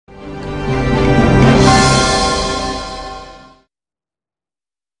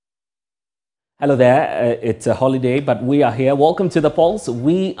Hello there, it's a holiday, but we are here. Welcome to The Pulse.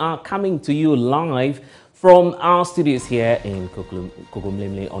 We are coming to you live from our studios here in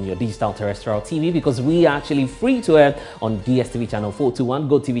Kukumlimli on your digital terrestrial TV, because we are actually free to air on DSTV channel 421,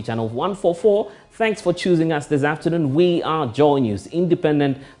 GoTV channel 144. Thanks for choosing us this afternoon. We are Joy News,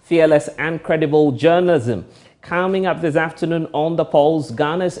 independent, fearless and credible journalism. Coming up this afternoon on The Pulse,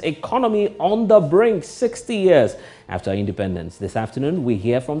 Ghana's economy on the brink 60 years after independence. This afternoon, we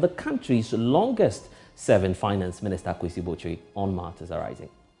hear from the country's longest serving finance minister, Kwesi Botchwey, on matters arising.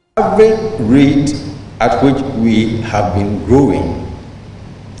 Average rate at which we have been growing,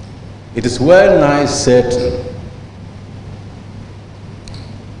 it is well nigh certain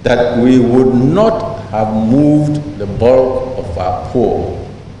that we would not have moved the bulk of our poor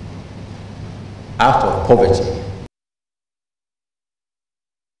out of poverty.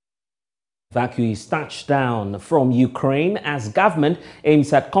 Evacuees touched down from Ukraine as government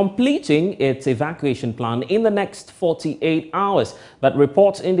aims at completing its evacuation plan in the next 48 hours. But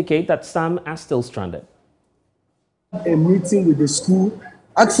reports indicate that some are still stranded. A meeting with the school,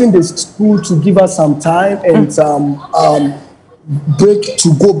 asking the school to give us some time and break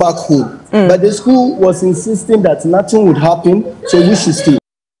to go back home. But the school was insisting that nothing would happen, so we should stay.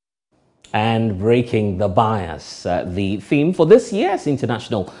 And breaking the bias, the theme for this year's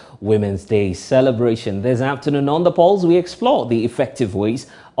International Women's Day celebration. This afternoon on The Pulse, we explore the effective ways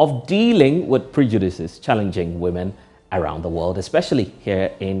of dealing with prejudices challenging women around the world, especially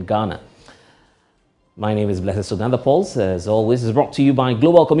here in Ghana. My name is Blessed Sugan. The Pulse, as always, is brought to you by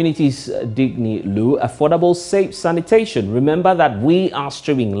Global Communities Digni Lu, affordable, safe sanitation. Remember that we are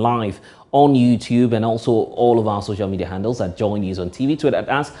streaming live on YouTube and also all of our social media handles at JoyNews on TV, Twitter at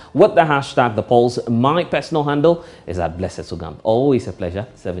us with the hashtag The Pulse. My personal handle is at Blessed Sugan. Always a pleasure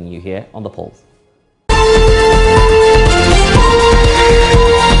serving you here on The Pulse.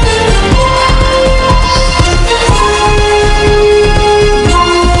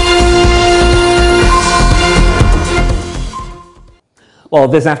 Well,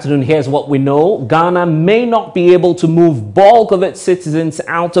 this afternoon, here's what we know. Ghana may not be able to move bulk of its citizens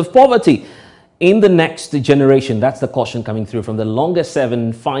out of poverty in the next generation. That's the caution coming through from the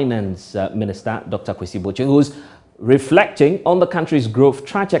longest-serving finance minister, Dr. Kwesi Botchwey, who's reflecting on the country's growth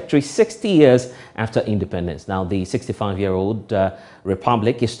trajectory 60 years after independence. Now, the 65-year-old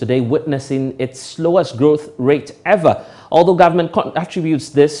republic is today witnessing its slowest growth rate ever. Although government attributes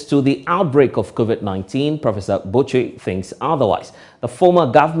this to the outbreak of COVID-19, Professor Botchwey thinks otherwise. The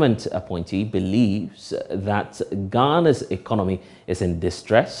former government appointee believes that Ghana's economy is in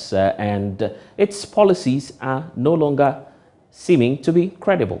distress and its policies are no longer seeming to be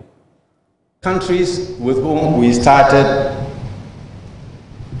credible. Countries with whom we started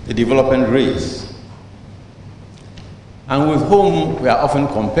the development race and with whom we are often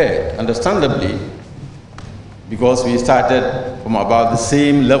compared, understandably, because we started from about the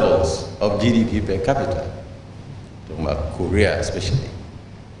same levels of GDP per capita, talking about Korea especially,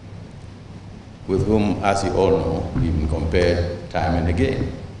 with whom, as you all know, we've been compared time and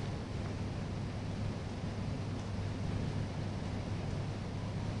again.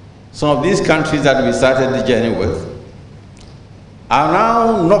 Some of these countries that we started the journey with are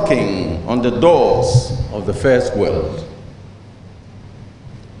now knocking on the doors of the first world,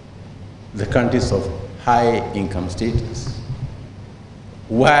 the countries of high income status,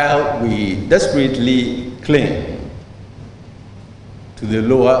 while we desperately cling to the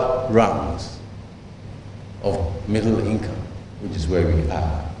lower rungs of middle income, which is where we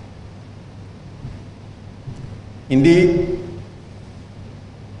are. Indeed,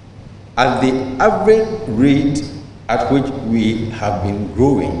 at the average rate at which we have been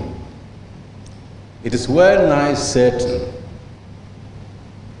growing, it is well nigh certain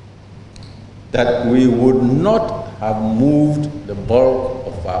that we would not have moved the bulk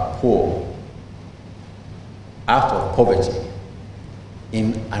of our poor out of poverty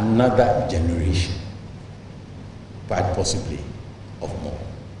in another generation, quite possibly of more.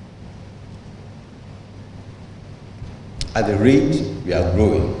 At the rate we are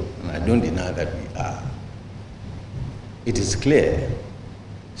growing, and I don't deny that we are, it is clear,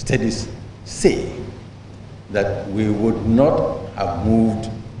 studies say, that we would not have moved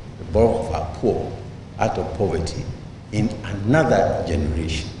the bulk of our poor out of poverty in another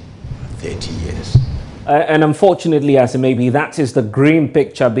generation, 30 years. And unfortunately, as it may be, that is the grim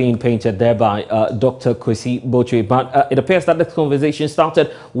picture being painted there by Dr. Kwesi Botchwey. But it appears that the conversation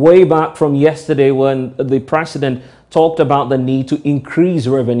started way back from yesterday when the president talked about the need to increase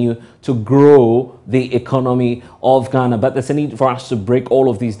revenue to grow the economy of Ghana. But there's a need for us to break all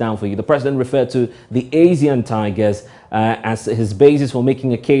of these down for you. The president referred to the Asian tigers as his basis for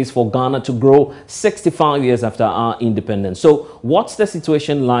making a case for Ghana to grow 65 years after our independence. So what's the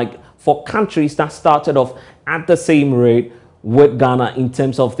situation like for countries that started off at the same rate with Ghana in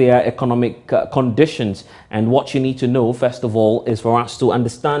terms of their economic conditions? And what you need to know, first of all, is for us to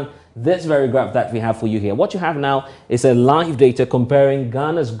understand this very graph that we have for you here. What you have now is a live data comparing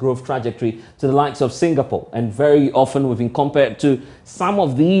Ghana's growth trajectory to the likes of Singapore. And very often we've been compared to some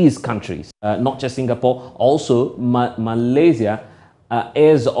of these countries, not just Singapore, also Malaysia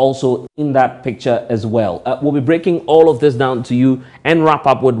is also in that picture as well. We'll be breaking all of this down to you and wrap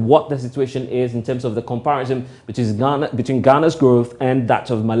up with what the situation is in terms of the comparison between Ghana's growth and that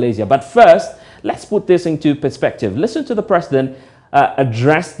of Malaysia. But first, let's put this into perspective. Listen to the president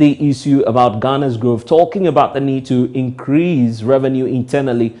address the issue about Ghana's growth, talking about the need to increase revenue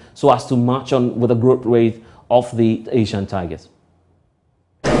internally so as to match on with the growth rate of the Asian tigers.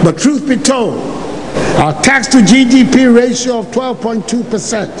 But truth be told, our tax to GDP ratio of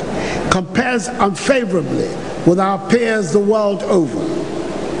 12.2% compares unfavorably with our peers the world over.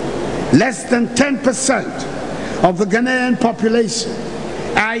 Less than 10% of the Ghanaian population,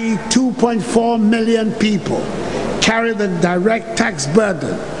 i.e. 2.4 million people, carry the direct tax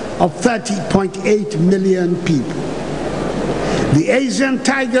burden of 30.8 million people. The Asian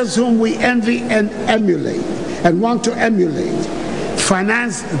tigers whom we envy and emulate and want to emulate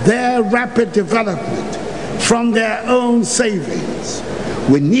finance their rapid development from their own savings.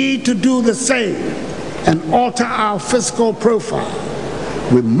 We need to do the same and alter our fiscal profile.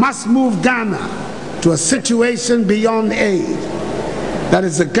 We must move Ghana to a situation beyond aid. That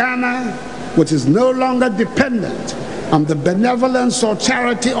is a Ghana which is no longer dependent on the benevolence or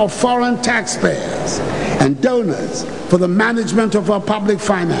charity of foreign taxpayers and donors for the management of our public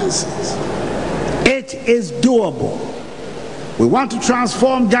finances. It is doable. We want to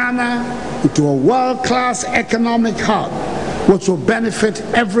transform Ghana into a world-class economic hub which will benefit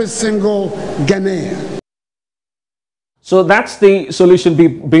every single Ghanaian. So that's the solution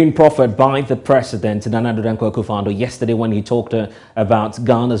being proffered by the president, Nana Addo Dankwa Akufo-Addo, yesterday when he talked about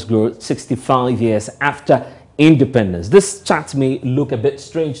Ghana's growth 65 years after independence. This chat may look a bit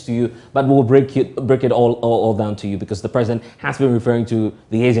strange to you, but we'll break it all down to you, because the president has been referring to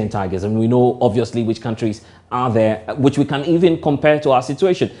the Asian tigers, and we know obviously which countries are there, which we can even compare to our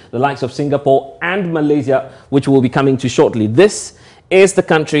situation, the likes of Singapore and Malaysia, which we'll be coming to shortly. This is the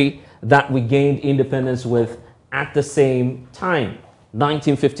country that we gained independence with at the same time,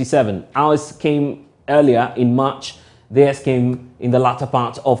 1957. Ours came earlier in March, theirs came in the latter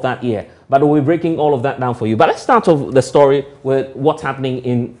part of that year. But we'll be breaking all of that down for you. But let's start off the story with what's happening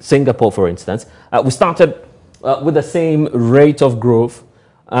in Singapore, for instance. We started with the same rate of growth.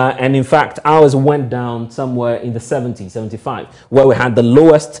 And in fact, ours went down somewhere in the 70s, 75, where we had the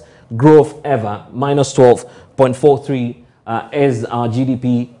lowest growth ever, minus 12.43 is our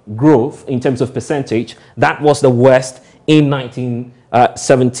GDP growth in terms of percentage. That was the worst in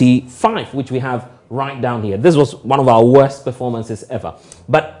 1975, which we have right down here. This was one of our worst performances ever.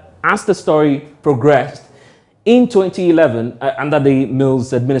 But as the story progressed, in 2011, under the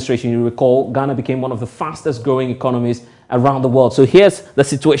Mills administration, you recall, Ghana became one of the fastest growing economies around the world. So here's the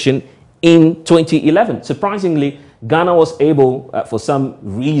situation in 2011. Surprisingly, Ghana was able, for some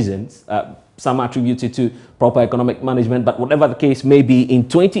reasons, some attributed to proper economic management, but whatever the case may be, in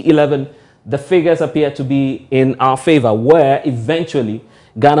 2011, the figures appear to be in our favor, where eventually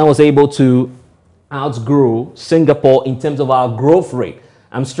Ghana was able to outgrow Singapore in terms of our growth rate.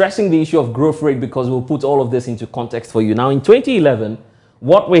 I'm stressing the issue of growth rate because we'll put all of this into context for you. Now, in 2011,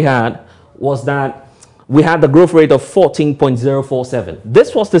 what we had was that we had the growth rate of 14.047.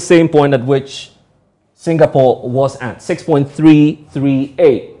 This was the same point at which Singapore was at,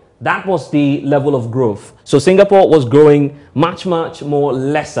 6.338. That was the level of growth. So Singapore was growing much more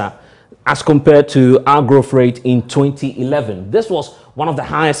lesser as compared to our growth rate in 2011. This was one of the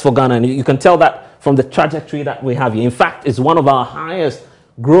highest for Ghana, and you can tell that from the trajectory that we have here. In fact, it's one of our highest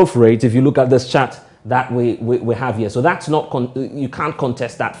growth rates if you look at this chart that we have here. So that's not, you can't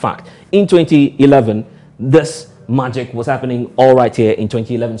contest that fact. In 2011, this magic was happening all right here in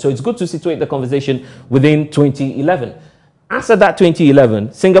 2011. So it's good to situate the conversation within 2011. After that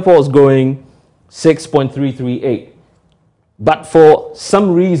 2011, Singapore was growing 6.338. But for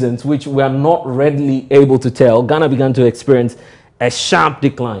some reasons which we are not readily able to tell, Ghana began to experience a sharp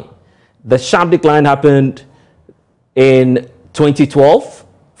decline. The sharp decline happened in 2012,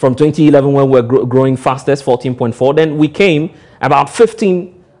 from 2011 when we were growing fastest, 14.4. Then we came about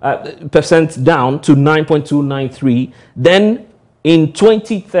 15 percent down to 9.293. Then in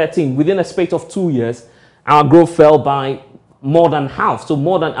 2013, within a space of 2 years, our growth fell by more than half.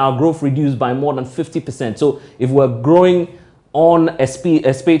 So our growth reduced by more than 50%. So if we're growing on a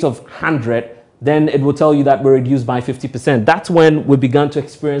space of 100, then it will tell you that we're reduced by 50%. That's when we began to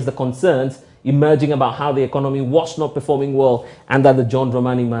experience the concerns emerging about how the economy was not performing well under the John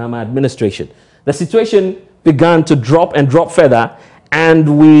Dramani Mahama administration. The situation began to drop and drop further,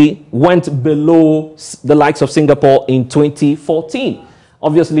 and we went below the likes of Singapore in 2014.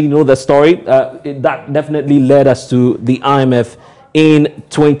 Obviously, you know the story. That definitely led us to the IMF in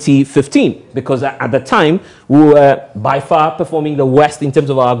 2015, because at the time we were by far performing the worst in terms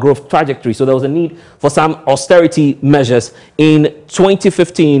of our growth trajectory. So there was a need for some austerity measures in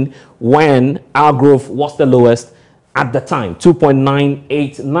 2015 when our growth was the lowest at the time,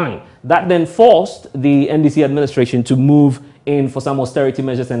 2.989. That then forced the NDC administration to move in for some austerity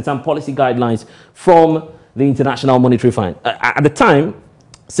measures and some policy guidelines from the International Monetary Fund. At the time,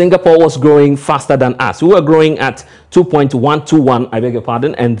 Singapore was growing faster than us. We were growing at 2.121, I beg your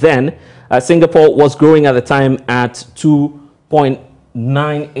pardon, and then Singapore was growing at the time at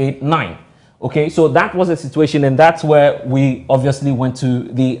 2.989. Okay, so that was the situation, and that's where we obviously went to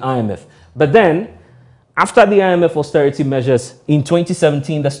the IMF. But then, after the IMF austerity measures in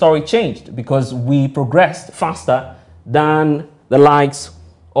 2017, the story changed because we progressed faster than the likes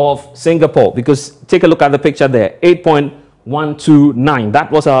of Singapore. Because take a look at the picture there, 8.129.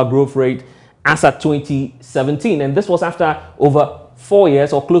 That was our growth rate as at 2017. And this was after over 4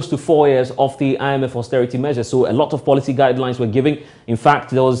 years or close to 4 years of the IMF austerity measures. So a lot of policy guidelines were given. In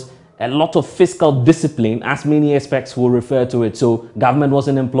fact, there was a lot of fiscal discipline, as many aspects will refer to it. So government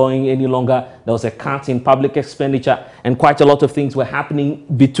wasn't employing any longer. There was a cut in public expenditure, and quite a lot of things were happening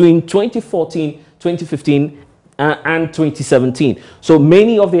between 2014, 2015, and 2017. So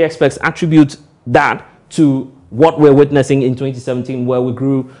many of the experts attribute that to what we're witnessing in 2017, where we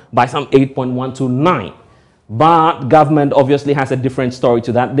grew by some 8.129. But government obviously has a different story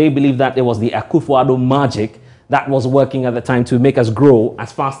to that. They believe that it was the Akufo-Addo magic that was working at the time to make us grow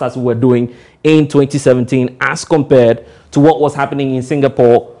as fast as we were doing in 2017 as compared to what was happening in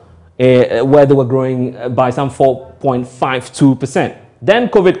Singapore, where they were growing by some 4.52%. Then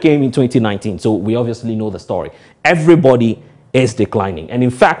COVID came in 2019, so we obviously know the story. Everybody is declining. And in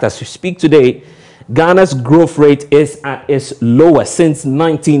fact, as we speak today, Ghana's growth rate is at its lowest since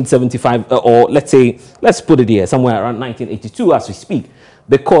 1975, or let's put it here, somewhere around 1982 as we speak.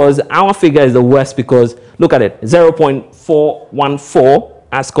 Because our figure is the worst, because look at it, 0.414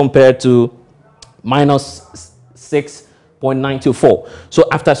 as compared to minus 6.924. So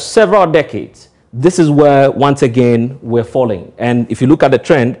after several decades, this is where once again we're falling. And if you look at the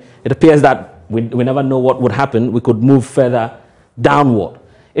trend, it appears that we never know what would happen. We could move further downward.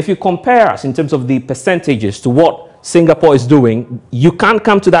 If you compare us in terms of the percentages to what Singapore is doing, you can't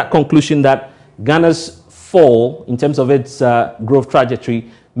come to that conclusion that Ghana's fall in terms of its growth trajectory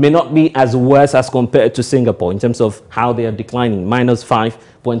may not be as worse as compared to Singapore in terms of how they are declining, minus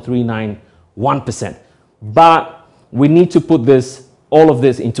 5.391%. But we need to put all of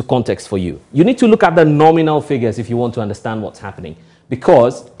this into context for you. You need to look at the nominal figures if you want to understand what's happening.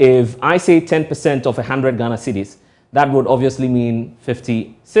 Because if I say 10% of 100 Ghana cedis, that would obviously mean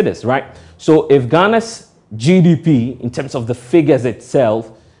 50 cedis, right? So if Ghana's GDP, in terms of the figures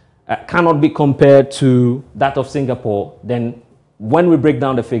itself, cannot be compared to that of Singapore, then when we break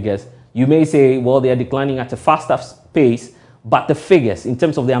down the figures, you may say, well, they are declining at a faster pace, but the figures, in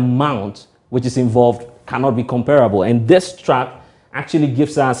terms of the amount which is involved, cannot be comparable. And this chart actually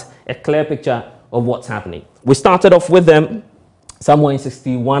gives us a clear picture of what's happening. We started off with them somewhere in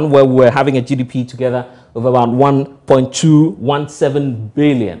 61, where we were having a GDP together of about 1.217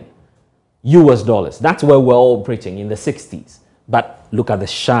 billion US dollars. That's where we're all operating in the 60s. But look at the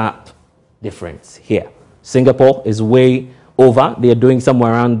sharp difference here. Singapore is way over. They are doing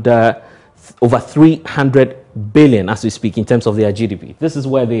somewhere around over 300 billion as we speak in terms of their GDP. This is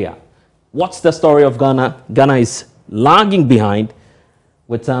where they are. What's the story of Ghana? Ghana is lagging behind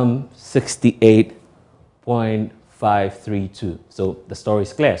with some 68.532. So the story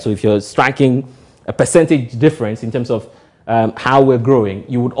is clear. So if you're striking a percentage difference in terms of how we're growing,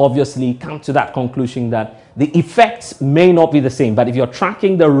 you would obviously come to that conclusion that the effects may not be the same. But if you're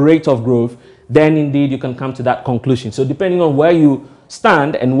tracking the rate of growth, then indeed you can come to that conclusion. So depending on where you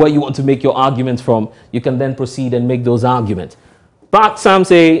stand and where you want to make your arguments from, you can then proceed and make those arguments. But some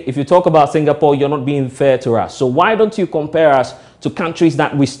say, if you talk about Singapore, you're not being fair to us. So why don't you compare us to countries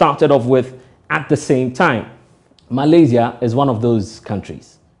that we started off with at the same time? Malaysia is one of those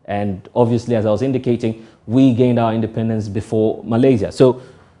countries. And obviously, as I was indicating, we gained our independence before Malaysia. So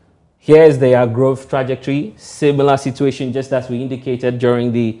Here's their growth trajectory. Similar situation, just as we indicated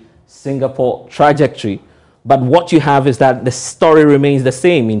during the Singapore trajectory. But what you have is that the story remains the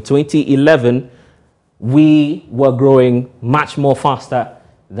same. In 2011, we were growing much more faster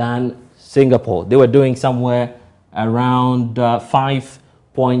than Singapore. They were doing somewhere around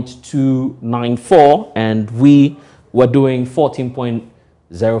 5.294, and we were doing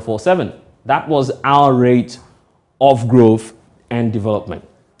 14.047. That was our rate of growth and development.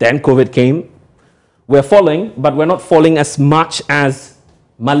 Then COVID came. We're falling, but we're not falling as much as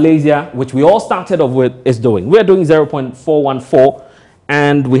Malaysia, which we all started off with, is doing. We're doing 0.414,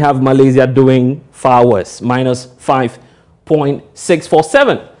 and we have Malaysia doing far worse, minus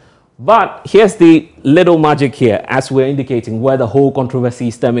 5.647. But here's the little magic here, as we're indicating where the whole controversy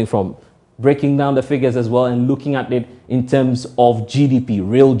is stemming from. Breaking down the figures as well and looking at it in terms of GDP,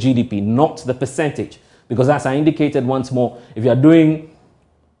 real GDP, not the percentage. Because as I indicated once more, if you're doing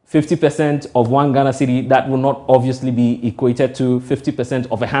 50% of one Ghana city, that will not obviously be equated to 50%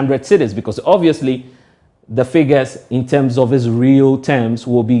 of 100 cities, because obviously the figures in terms of its real terms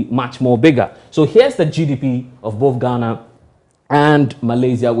will be much more bigger. So here's the GDP of both Ghana and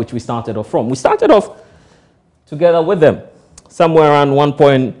Malaysia, which we started off from. We started off together with them, somewhere around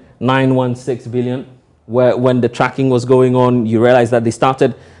 1.916 billion, where when the tracking was going on, you realize that they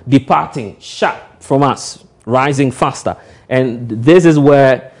started departing sharp from us, rising faster. And this is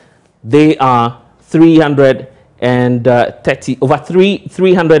where they are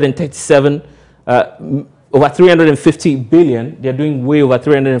 337, over 350 billion. They're doing way over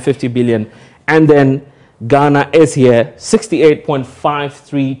 350 billion. And then Ghana is here,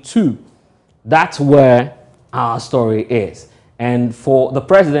 68.532. That's where our story is. And for the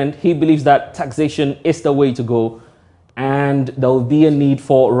president, he believes that taxation is the way to go. And there will be a need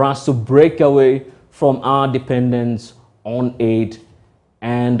for us to break away from our dependence on aid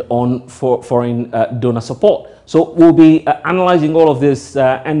and on foreign donor support. So we'll be analyzing all of this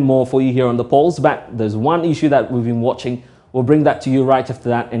and more for you here on The Pulse. But there's one issue that we've been watching. We'll bring that to you right after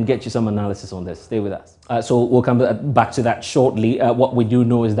that and get you some analysis on this. Stay with us. So we'll come back to that shortly. What we do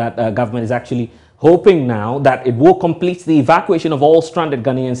know is that government is actually hoping now that it will complete the evacuation of all stranded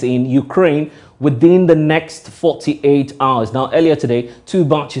Ghanaians in Ukraine within the next 48 hours. Now, earlier today, 2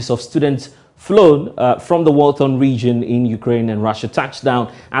 batches of students flown from the Walton region in Ukraine and Russia touched down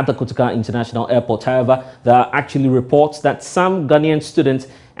at the Kotoka International Airport. However, there are actually reports that some Ghanaian students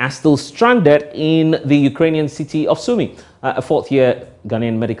are still stranded in the Ukrainian city of Sumy. A 4th-year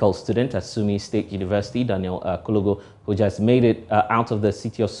Ghanaian medical student at Sumy State University, Daniel Kulugo, who just made it out of the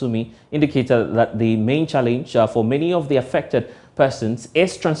city of Sumy, indicated that the main challenge for many of the affected persons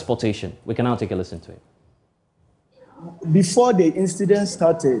is transportation. We can now take a listen to it. Before the incident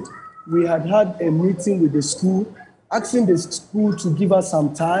started, we had a meeting with the school, asking the school to give us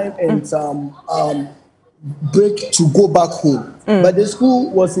some time and some break to go back home. But the school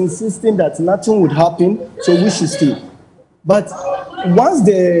was insisting that nothing would happen, so we should stay. But once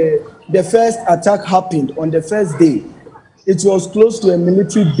the first attack happened on the first day, it was close to a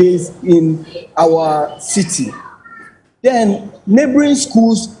military base in our city. Then neighboring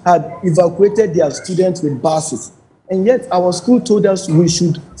schools had evacuated their students with buses. And yet our school told us we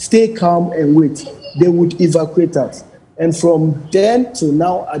should stay calm and wait. They would evacuate us. And from then to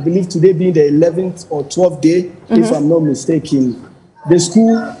now, I believe today being the 11th or 12th day, if I'm not mistaken, the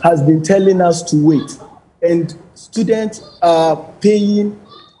school has been telling us to wait. And students are paying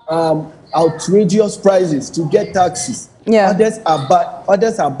outrageous prices to get taxis. Yeah.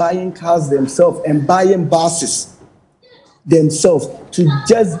 Others are buying cars themselves and buying buses themselves to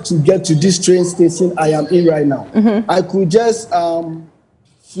get to this train station I am in right now. I could just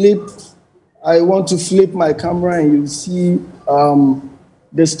I want to flip my camera and you see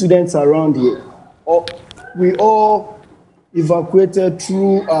the students around here. We all evacuated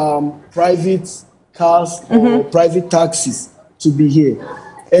through private cars or private taxis to be here.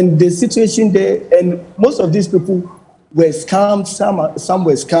 And the situation there, and most of these people were scammed, some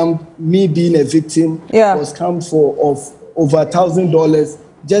were scammed. Me being a victim was scammed for over $1,000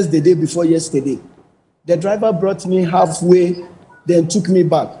 just the day before yesterday. The driver brought me halfway, then took me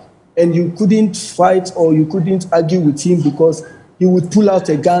back. And you couldn't fight or you couldn't argue with him because he would pull out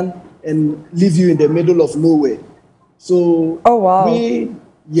a gun and leave you in the middle of nowhere. So,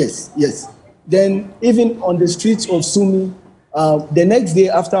 yes. Then even on the streets of Sumy, the next day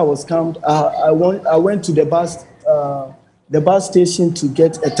after I was scammed, I went to the bus station to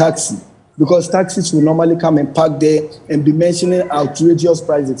get a taxi, because taxis will normally come and park there and be mentioning outrageous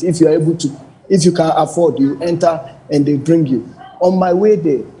prices. If you can afford, you enter and they bring you. On my way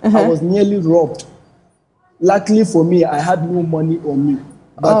there, I was nearly robbed. Luckily for me, I had no money on me.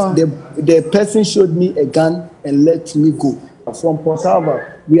 but the person showed me a gun and let me go. From Port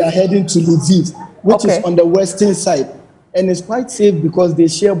Harbour, we are heading to Lviv, which is on the western side, and it's quite safe because they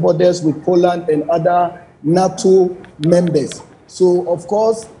share borders with Poland and other NATO members. So, of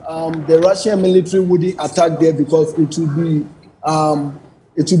course, the Russian military wouldn't attack there because it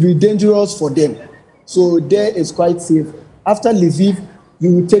would be dangerous for them. So there is quite safe. After Lviv,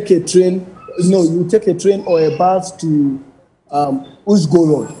 you will take a train. No, you will take a train or a bus to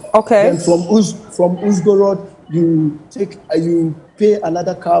Uzhgorod. Okay. Then from Uzhgorod, you pay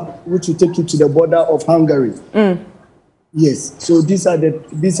another cab, which will take you to the border of Hungary. Yes. So these are the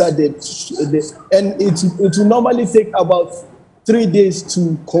and it will normally take about 3 days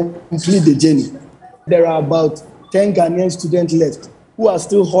to complete the journey. There are about 10 Ghanaian students left who are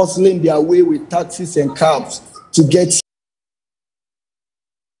still hustling their way with taxis and cabs to get.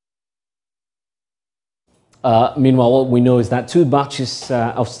 Meanwhile, what we know is that 2 batches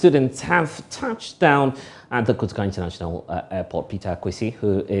of students have touched down at the Kotoka International Airport. Peter Kwesi,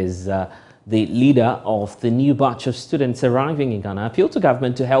 who is the leader of the new batch of students arriving in Ghana, appealed to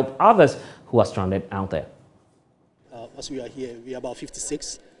government to help others who are stranded out there. As we are here, we are about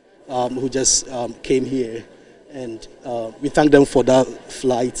 56 who just came here, and we thank them for that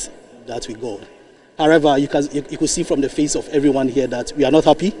flight that we got. However, you could see from the face of everyone here that we are not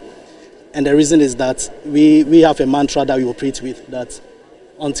happy. And the reason is that we have a mantra that we operate with, that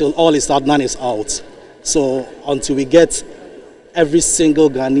until all is out, none is out. So until we get every single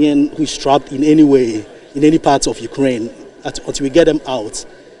Ghanaian who is trapped in any way, in any part of Ukraine, until we get them out,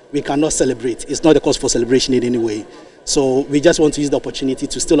 we cannot celebrate. It's not a cause for celebration in any way. So we just want to use the opportunity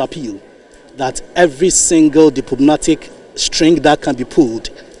to still appeal that every single diplomatic string that can be pulled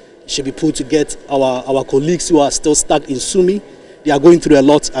should be pulled to get our colleagues who are still stuck in Sumi. They are going through a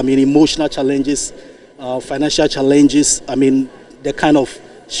lot, emotional challenges, financial challenges. The kind of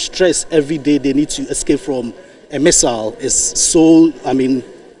stress every day they need to escape from a missile is so,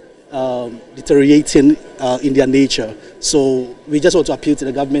 deteriorating in their nature. So we just want to appeal to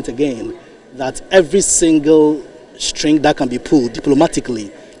the government again that every single string that can be pulled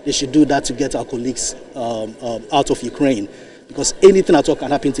diplomatically, they should do that to get our colleagues out of Ukraine, because anything at all can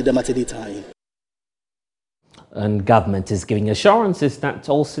happen to them at any time. And government is giving assurances that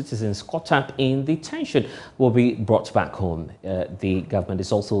all citizens caught up in detention will be brought back home. The government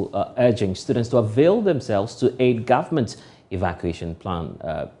is also urging students to avail themselves to aid government's evacuation plan.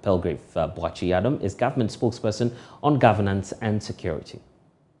 Pelgrave Boachi Adam is government spokesperson on governance and security.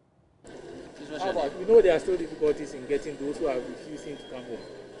 How about, we know there are still difficulties in getting those who are refusing to come home.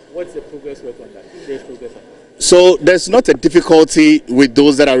 What's the progress work on that, if there's progress on that? So there's not a difficulty with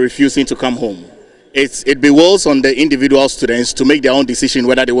those that are refusing to come home. It bewills on the individual students to make their own decision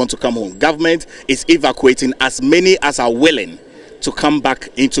whether they want to come home. Government is evacuating as many as are willing to come back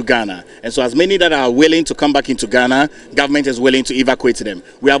into Ghana. And so as many that are willing to come back into Ghana, government is willing to evacuate them.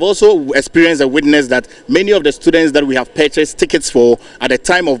 We have also experienced and witnessed that many of the students that we have purchased tickets for at the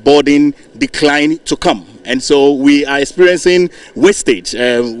time of boarding declined to come. And so we are experiencing wastage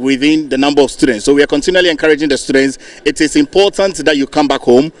within the number of students. So we are continually encouraging the students. It is important that you come back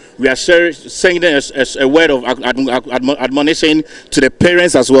home. We are saying a word of admonition to the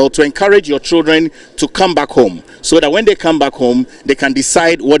parents as well, to encourage your children to come back home, so that when they come back home, they can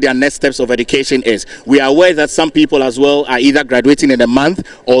decide what their next steps of education is. We are aware that some people as well are either graduating in a month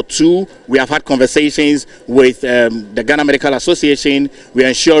or 2. We have had conversations with the Ghana Medical Association. We are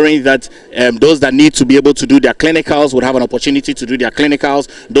ensuring that those that need to be able to do their clinicals would have an opportunity to do their clinicals.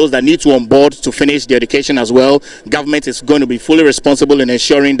 Those that need to onboard to finish their education as well, government is going to be fully responsible in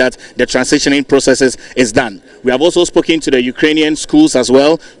ensuring that the transitioning processes is done. We have also spoken to the Ukrainian schools as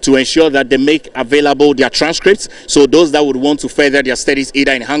well to ensure that they make available their transcripts, so those that would want to further their studies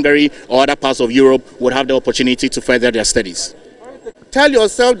either in Hungary or other parts of Europe would have the opportunity to further their studies. Tell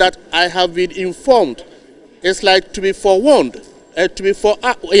yourself that I have been informed. It's like to be forewarned. To be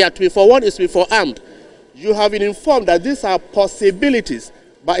forewarned is to be forearmed. You have been informed that these are possibilities.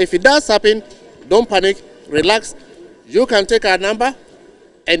 But if it does happen, don't panic, relax. You can take our number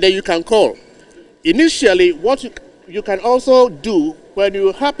and then you can call. Initially, what you can also do when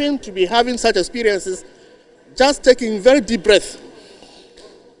you happen to be having such experiences, just taking very deep breath.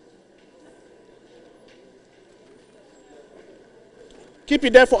 Keep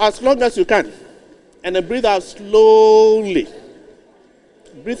it there for as long as you can. And then breathe out slowly.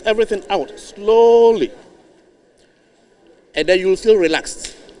 Breathe everything out slowly. And then you'll feel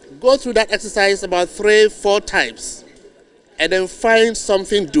relaxed. Go through that exercise about 3-4 times. And then find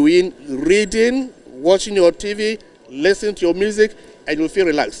something doing, reading, watching your TV, listening to your music, and you'll feel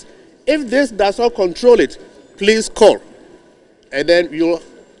relaxed. If this does not control it, please call. And then you'll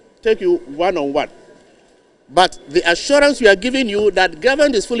take you one-on-one. But the assurance we are giving you that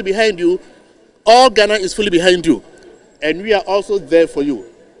government is fully behind you, all Ghana is fully behind you, and we are also there for you.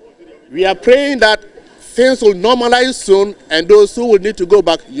 We are praying that things will normalize soon, and those who will need to go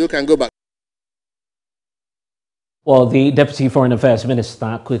back, you can go back. Well, the Deputy Foreign Affairs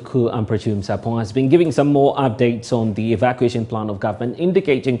Minister, Kweku Amprachum Sapon, has been giving some more updates on the evacuation plan of government,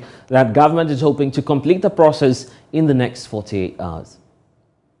 indicating that government is hoping to complete the process in the next 48 hours.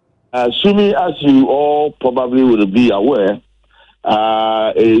 Sumi, as you all probably will be aware,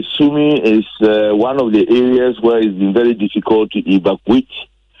 Sumi is one of the areas where it's been very difficult to evacuate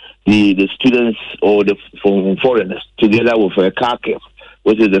the students or the foreigners together with Kharkiv,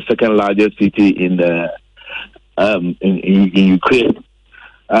 which is the second largest city in Ukraine.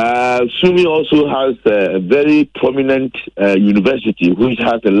 Sumi also has a very prominent university which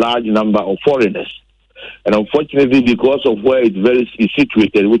has a large number of foreigners. And unfortunately, because of where it's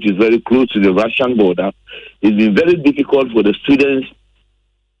situated, which is very close to the Russian border, it's been very difficult for the students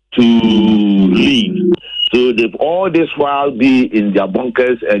to leave. So they've all this while be in their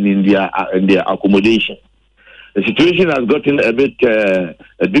bunkers and in their accommodation. The situation has gotten a bit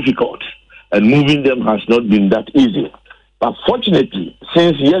difficult, and moving them has not been that easy. But fortunately,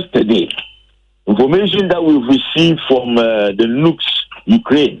 since yesterday, information that we've received from the NUX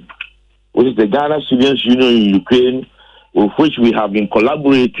Ukraine, which is the Ghana Students Union in Ukraine, with which we have been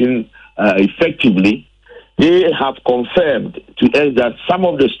collaborating effectively, they have confirmed to us that some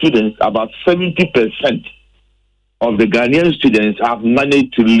of the students, about 70% of the Ghanaian students, have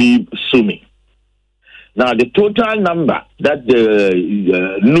managed to leave Sumi. Now, the total number that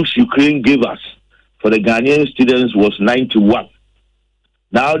the NUX Ukraine gave us for the Ghanaian students was 91.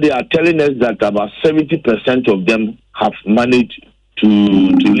 Now they are telling us that about 70% of them have managed to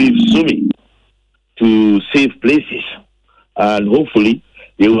leave Sumi to safe places. And hopefully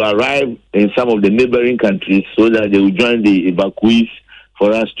they will arrive in some of the neighboring countries so that they will join the evacuees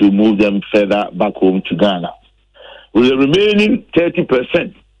for us to move them further back home to Ghana. With the remaining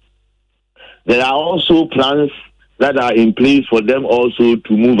 30%, there are also plans that are in place for them also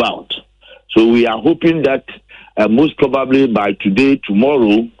to move out. So we are hoping that most probably by today,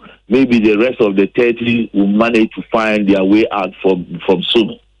 tomorrow, maybe the rest of the 30 will manage to find their way out from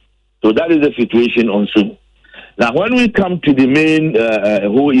Sumi. So that is the situation on Sumi. Now, when we come to the main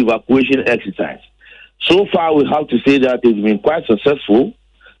whole evacuation exercise, so far we have to say that it's been quite successful.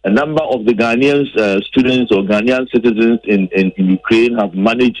 A number of the Ghanaian students or Ghanaian citizens in Ukraine have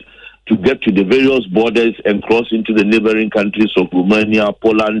managed to get to the various borders and cross into the neighboring countries of Romania,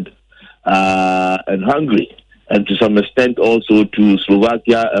 Poland, and Hungary, and to some extent also to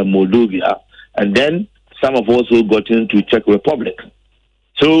Slovakia and Moldova. And then some have also gotten to Czech Republic.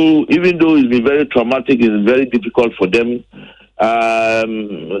 So even though it's been very traumatic, it's very difficult for them,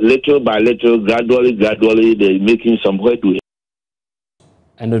 little by little, gradually, they're making some headway.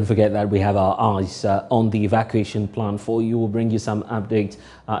 And don't forget that we have our eyes on the evacuation plan for you. We'll bring you some updates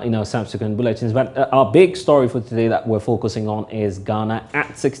in our subsequent bulletins. But our big story for today that we're focusing on is Ghana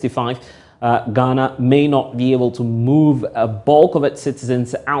at 65. Ghana may not be able to move a bulk of its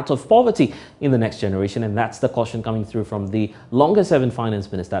citizens out of poverty in the next generation. And that's the caution coming through from the longest-serving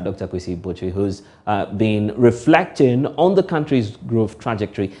finance minister, Dr. Kwesi Botwe, who's been reflecting on the country's growth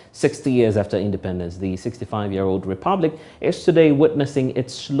trajectory 60 years after independence. The 65-year-old republic is today witnessing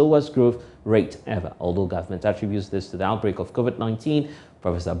its slowest growth rate ever. Although government attributes this to the outbreak of COVID-19,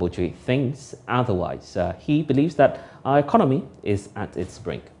 Professor Botwe thinks otherwise. He believes that our economy is at its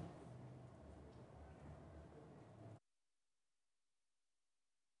brink.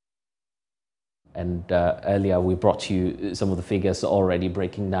 And earlier we brought you some of the figures already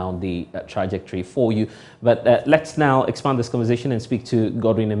breaking down the trajectory for you. But let's now expand this conversation and speak to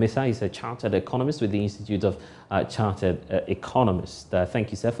Godwin Emisa. He's a chartered economist with the Institute of Chartered Economists.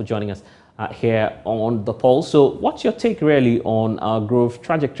 Thank you, sir, for joining us here on The Pulse. So what's your take really on our growth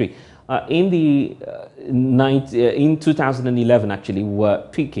trajectory? In 2011, actually, we were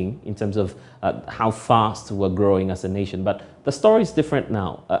peaking in terms of how fast we're growing as a nation. But the story is different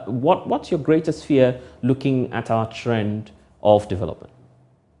now. What's your greatest fear looking at our trend of development?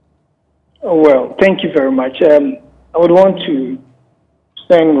 Well, thank you very much. I would want to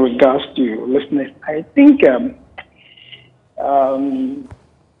send regards to your listeners. I think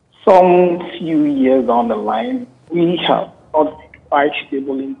some few years down the line, we have not been quite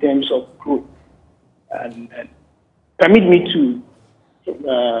stable in terms of growth. And permit me to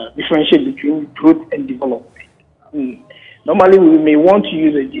differentiate between growth and development. Normally, we may want to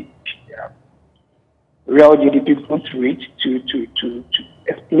use a GDP, real GDP growth rate to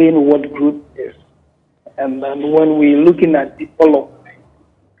explain what growth is. And then when we're looking at development,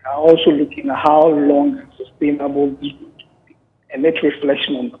 also looking at how long and sustainable this will be, and net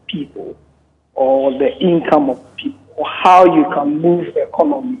reflection on the people or the income of the people, or how you can move the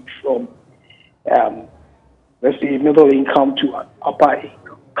economy from, let's say, middle income to an upper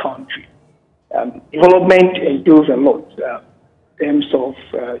income country. Development entails a lot in terms of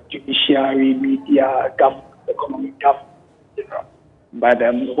judiciary, media, government, economic government, etc. But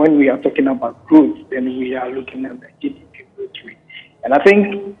when we are talking about growth, then we are looking at the GDP growth rate. And I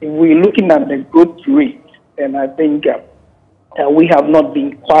think if we're looking at the growth rate, then I think we have not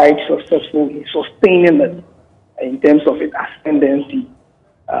been quite successful in sustaining it in terms of its ascendancy.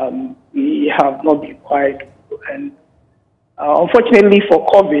 We have not been quite, and unfortunately for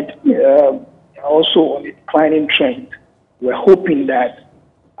COVID, also on a declining trend. We're hoping that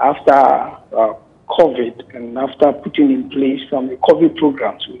after COVID and after putting in place some recovery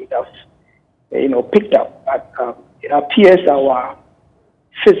programs, we would have, picked up. But it appears our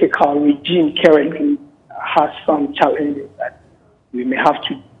physical regime currently has some challenges that we may have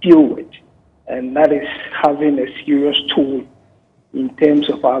to deal with, and that is having a serious toll in terms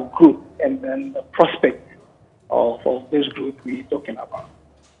of our growth and then the prospect of this growth we're talking about.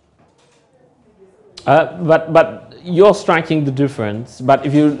 But you're striking the difference. But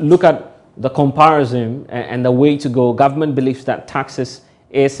if you look at the comparison and the way to go, government believes that taxes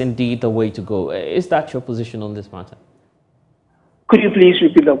is indeed the way to go. Is that your position on this matter? Could you please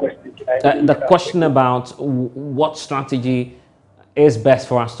repeat the question? The question about what strategy is best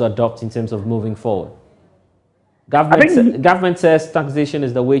for us to adopt in terms of moving forward. Government says taxation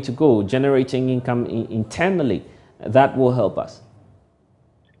is the way to go, generating income internally. That will help us.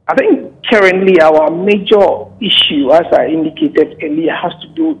 I think currently our major issue, as I indicated earlier, has to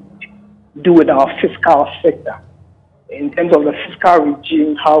do with our fiscal sector. In terms of the fiscal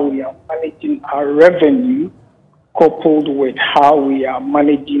regime, how we are managing our revenue, coupled with how we are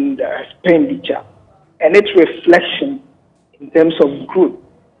managing the expenditure, and its reflection in terms of growth.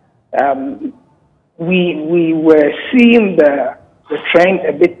 We were seeing the trend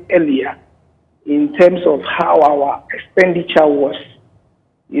a bit earlier in terms of how our expenditure was,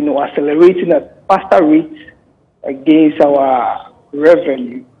 accelerating at faster rates against our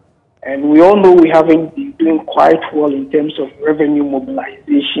revenue. And we all know we haven't been doing quite well in terms of revenue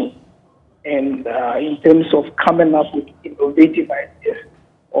mobilization and in terms of coming up with innovative ideas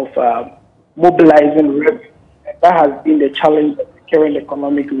of mobilizing revenue. And that has been the challenge of the current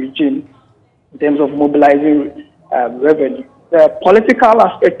economic regime in terms of mobilizing revenue. The political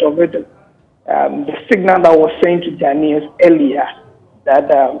aspect of it, the signal that was sent to Ghanaians earlier, that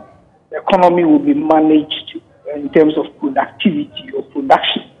the economy will be managed in terms of productivity or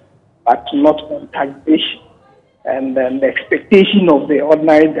production, but not on taxation. And then the expectation of the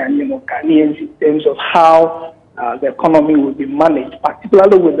ordinary Ghanaians in terms of how the economy will be managed,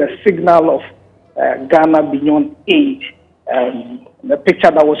 particularly with the signal of Ghana beyond aid, the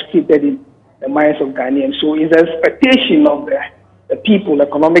picture that was created in the minds of Ghanaians. So it's the expectation of the people, the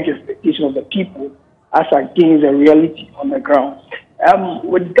economic expectation of the people, as against the reality on the ground.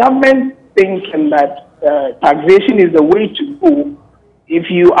 With government thinking that taxation is the way to go, if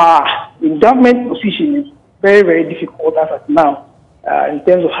you are in government position, it's very, very difficult as of now in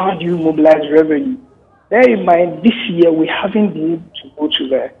terms of how do you mobilize revenue. Bear in mind, this year we haven't been able to go to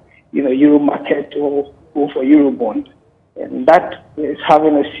the Euro market or go for Eurobond, and that is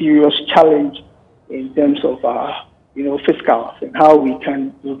having a serious challenge in terms of fiscal and how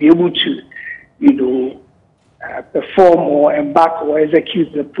we'll be able to perform or embark or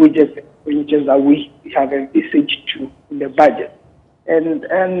execute the projects that we have envisaged in the budget.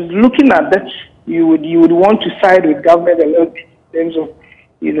 And looking at that, you would want to side with government a little bit in terms of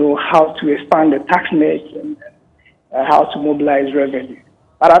how to expand the tax net and how to mobilize revenue.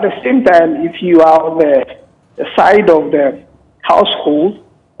 But at the same time, if you are on the side of the household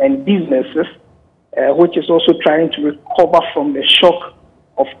and businesses, which is also trying to recover from the shock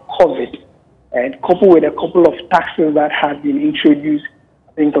of COVID, and coupled with a couple of taxes that had been introduced,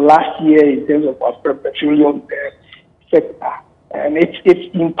 I think last year in terms of our petroleum sector, and its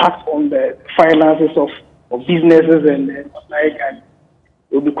impact on the finances of businesses and it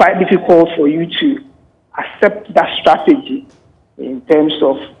will be quite difficult for you to accept that strategy in terms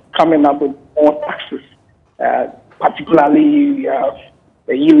of coming up with more taxes, particularly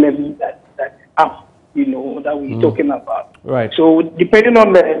the yield levy that's up, that we're talking about. Right. So depending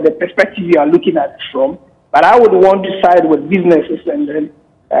on the perspective you are looking at it from, but I would want to side with businesses and then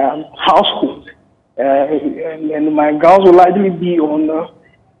households. And my grounds will likely be on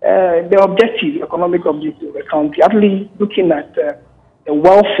the objective, economic objective of the country, at least looking at the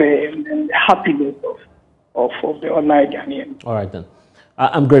welfare and the happiness of the ordinary Ghanaian. All right then.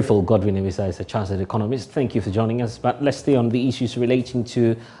 I'm grateful Godwin Emisa is a chartered economist. Thank you for joining us. But let's stay on the issues relating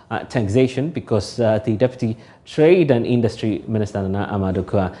to taxation, because the Deputy Trade and Industry Minister, Nana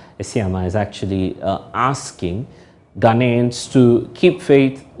Amadokwa Esiama, is actually asking Ghanaians to keep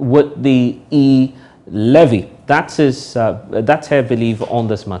faith with the e-levy. That's her belief on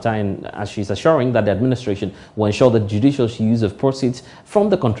this matter, and as she's assuring that the administration will ensure the judicious use of proceeds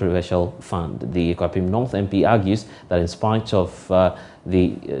from the controversial fund. The Ekwapim North MP argues that in spite of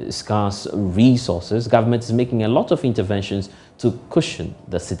the scarce resources, government is making a lot of interventions to cushion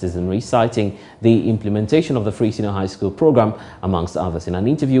the citizenry, citing the implementation of the free senior high school program, amongst others. In an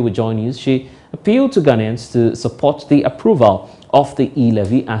interview with JoyNews, she appealed to Ghanaians to support the approval of the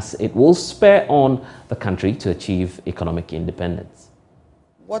e-levy, as it will spur on the country to achieve economic independence.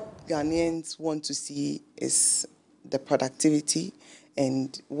 What Ghanaians want to see is the productivity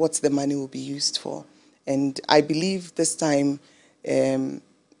and what the money will be used for. And I believe this time Ghanaians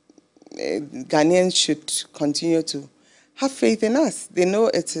should continue to have faith in us. They know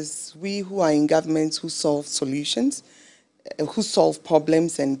it is we who are in government who solve solutions, who solve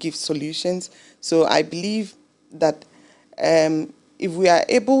problems and give solutions. So I believe that if we are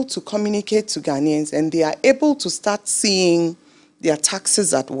able to communicate to Ghanaians and they are able to start seeing their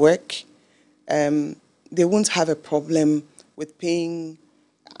taxes at work, they won't have a problem with paying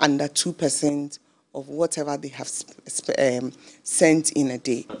under 2% of whatever they have sent in a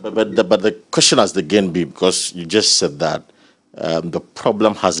day. But the question has again be, because you just said that the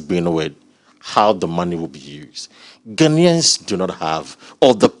problem has been with how the money will be used. Ghanaians do not have,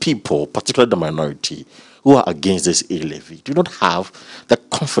 or the people, particularly the minority, who are against this e-levy, do not have the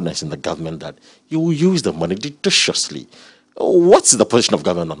confidence in the government that you will use the money judiciously. What's the position of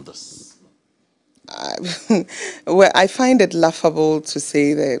government on this? Well, I find it laughable to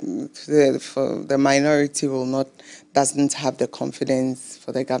say that the minority doesn't have the confidence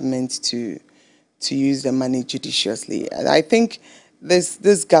for the government to use the money judiciously. I think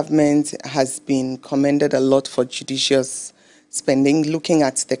this government has been commended a lot for judicious spending, looking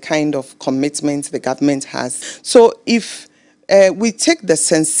at the kind of commitment the government has. So if we take the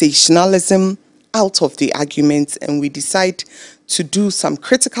sensationalism out of the argument and we decide to do some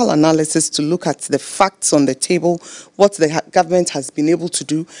critical analysis to look at the facts on the table, what the government has been able to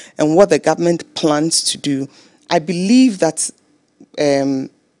do and what the government plans to do, I believe that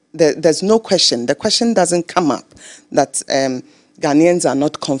there's no question, the question doesn't come up that Ghanaians are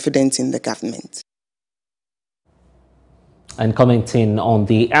not confident in the government. And commenting on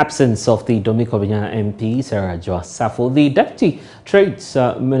the absence of the Dominic-Obenya MP, Sarah Joa Safo, the Deputy Trades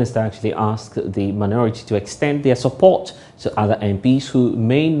Minister actually asked the minority to extend their support to other MPs who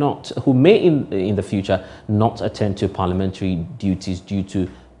may in the future not attend to parliamentary duties due to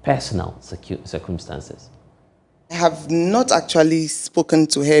personal circumstances. I have not actually spoken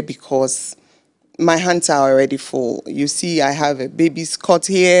to her because my hands are already full. You see, I have a baby's cot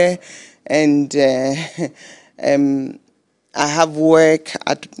here, and I have work.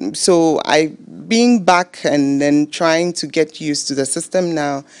 So being back and then trying to get used to the system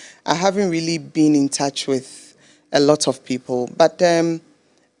now, I haven't really been in touch with a lot of people. But the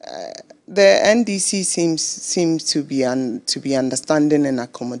NDC seems to be understanding and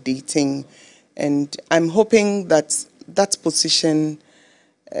accommodating, and I'm hoping that that position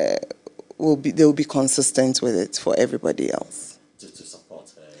they'll be consistent with it for everybody else. To support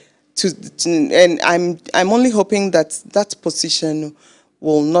her. And I'm only hoping that that position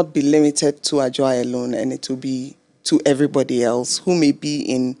will not be limited to Ajoa alone, and it will be to everybody else who may be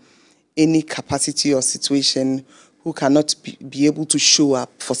in any capacity or situation who cannot be able to show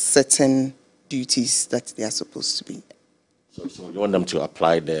up for certain duties that they are supposed to be. So you want them to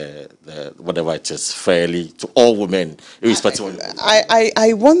apply the whatever it is fairly to all women, irrespective of...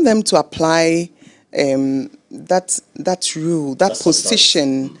 I want them to apply that rule, that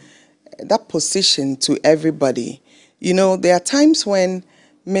position to everybody. You know, there are times when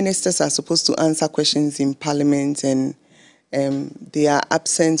ministers are supposed to answer questions in Parliament and they are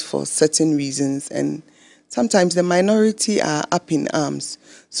absent for certain reasons, and sometimes the minority are up in arms.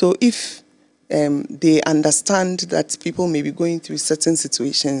 So if they understand that people may be going through certain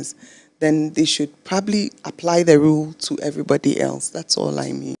situations, then they should probably apply the rule to everybody else. That's all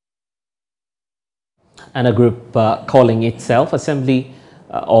I mean. And a group calling itself Assembly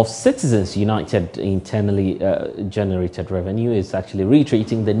of Citizens United Internally Generated Revenue is actually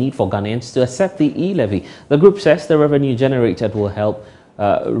reiterating the need for Ghanaians to accept the e-levy. The group says the revenue generated will help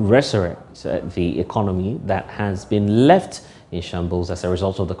resurrect the economy that has been left in shambles as a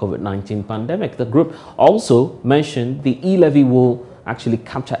result of the COVID-19 pandemic. The group also mentioned the e-levy will actually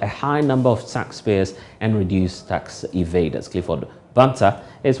capture a high number of taxpayers and reduce tax evaders. Clifford Banta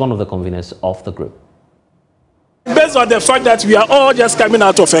is one of the conveners of the group. Based on the fact that we are all just coming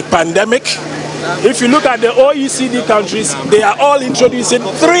out of a pandemic, if you look at the OECD countries, they are all introducing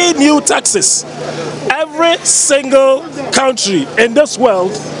 3 new taxes. Every single country in this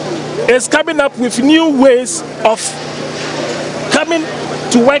world is coming up with new ways of coming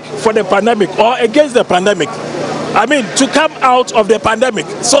to work for the pandemic or against the pandemic. I mean, to come out of the pandemic.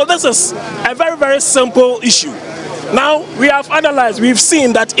 So this is a very, very simple issue. Now, we have analyzed, we've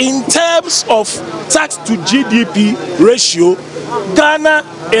seen that in terms of tax to GDP ratio, Ghana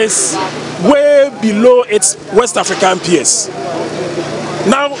is way below its West African peers.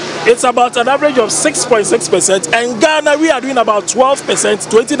 Now, it's about an average of 6.6%, and Ghana, we are doing about 12%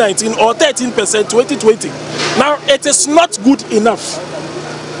 2019 or 13% 2020. Now, it is not good enough.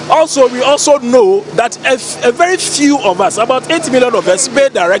 Also, we also know that a very few of us, about 8 million of us, pay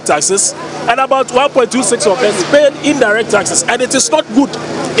direct taxes, and about 1.26 of us pay indirect taxes, and it is not good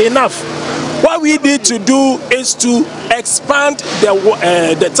enough. What we need to do is to expand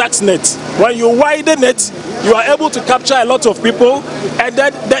the tax net. When you widen it, you are able to capture a lot of people, and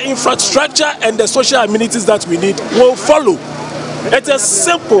then the infrastructure and the social amenities that we need will follow. It is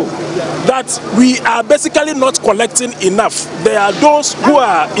simple that we are basically not collecting enough. There are those who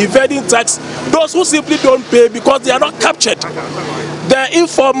are evading tax, those who simply don't pay because they are not captured. The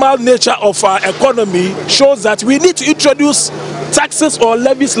informal nature of our economy shows that we need to introduce taxes or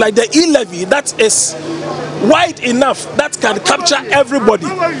levies like the e-levy that is wide enough that can capture everybody.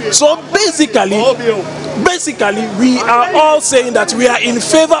 So basically we are all saying that we are in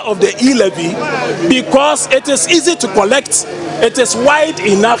favor of the e-levy because it is easy to collect, it is wide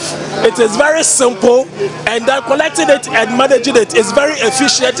enough, it is very simple, and that collecting it and managing it is very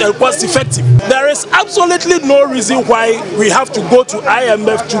efficient and cost effective. There is absolutely no reason why we have to go to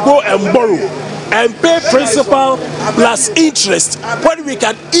IMF to go and borrow and pay principal plus interest when we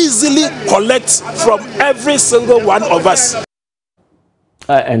can easily collect from every single one of us.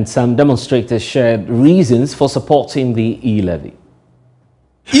 And some demonstrators shared reasons for supporting the e-levy.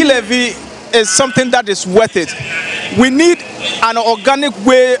 E-levy is something that is worth it. We need an organic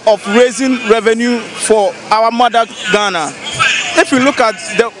way of raising revenue for our mother Ghana. If you look at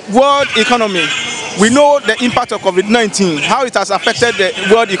the world economy, we know the impact of COVID-19, how it has affected the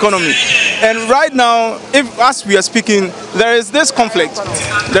world economy. And right now, as we are speaking, there is this conflict,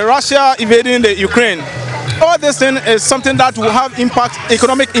 the Russia invading the Ukraine. All this thing is something that will have impact,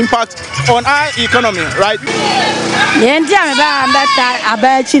 economic impact on our economy, right?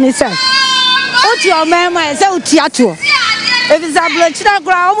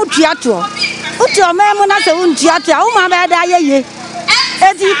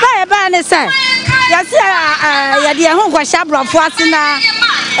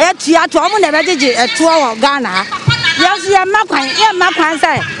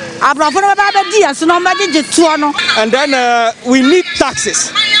 And then we need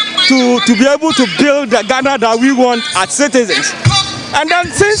taxes to be able to build the Ghana that we want as citizens. And then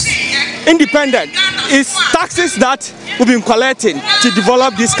since independent, it's taxes that we've been collecting to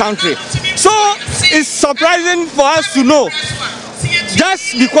develop this country. So it's surprising for us to know,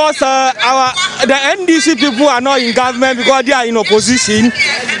 just because the NDC people are not in government because they are in opposition,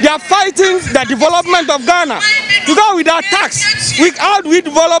 they are fighting the development of Ghana. Because without tax, how do we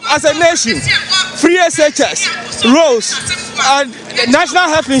develop as a nation? Free SHS, roads, national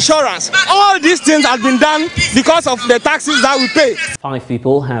health insurance, all these things have been done because of the taxes that we pay. 5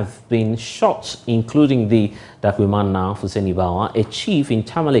 people have been shot, including the Dakwimana Fusenibawa, a chief in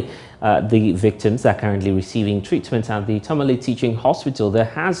Tamale. The victims are currently receiving treatment at the Tamale Teaching Hospital. There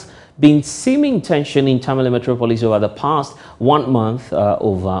has been seeming tension in Tamale Metropolis over the past 1 month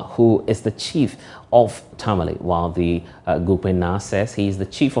over who is the chief of Tamale. While the Gupena says he is the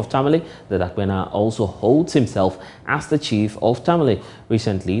chief of Tamale, the Dakwena also holds himself as the chief of Tamale.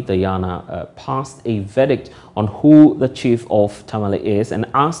 Recently, the Yana passed a verdict on who the chief of Tamale is and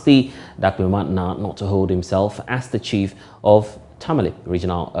asked the Dakwena not to hold himself as the chief of Tamale.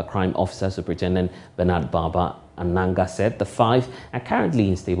 Regional Crime Officer Superintendent Bernard Baba Ananga said the 5 are currently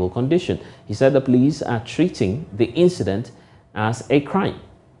in stable condition. He said the police are treating the incident as a crime.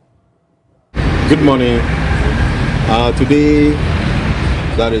 Good morning. Today,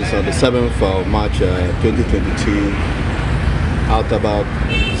 that is on the 7th of March 2022, at about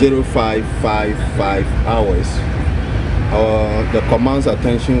 0555 hours, the command's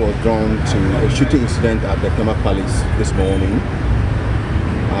attention was drawn to a shooting incident at the Kema Palace this morning,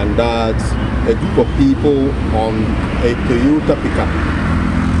 and that a group of people on a Toyota pickup,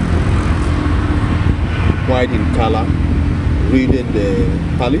 white in color, raided the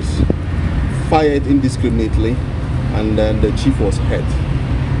palace, fired indiscriminately, and then the chief was hurt.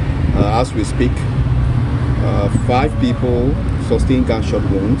 As we speak, 5 people sustained gunshot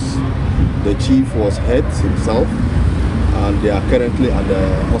wounds. The chief was hurt himself, and they are currently at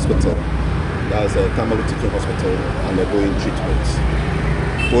the hospital. That's a Tamale Teaching Hospital, and they're going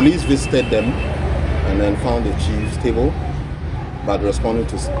treatment. Police visited them and then found the chief stable, but responding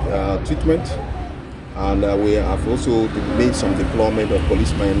to treatment. And we have also made some deployment of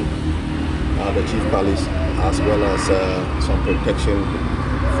policemen at the chief palace, as well as some protection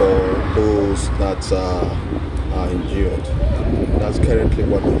for those that are injured. That's currently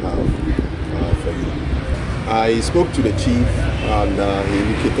what we have for you. I spoke to the chief, and he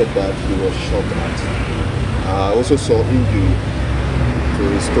indicated that he was shot at. I also saw injury to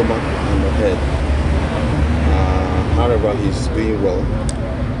his stomach and the head. However, he's doing well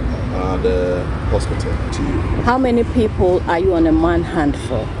at the hospital too. How many people are you on a manhunt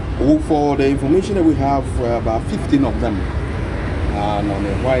for? Oh, for the information that we have, about 15 of them, and on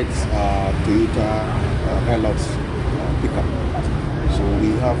a white Toyota Hilux pickup. So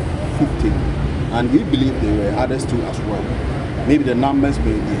we have 15, and we believe there were others too as well. Maybe the numbers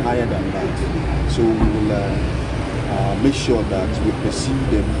may be higher than that. So we will make sure that we pursue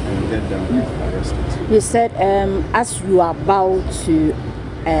them and get them arrested. You said as you are about to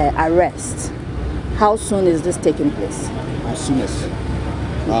arrest, how soon is this taking place? As soon as.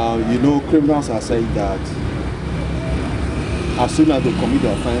 You know, criminals are saying that as soon as they commit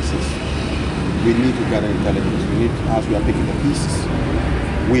the offenses, we need to gather intelligence. We need, as we are picking the pieces.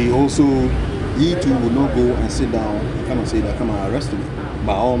 We also, you too will not go and sit down and come and say that, come and arrest me.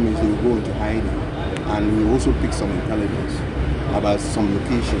 By all means, they will go into hiding. And we also pick some intelligence about some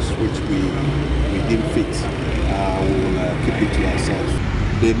locations which we deem fit. We will keep it to ourselves.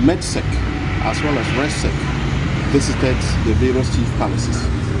 The MedSec as well as ResSec visited the various chief palaces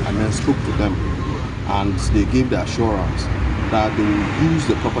and then spoke to them, and they gave the assurance that they will use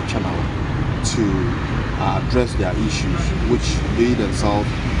the proper channel to address their issues which they themselves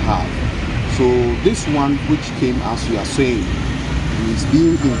have. So this one which came, as you are saying, is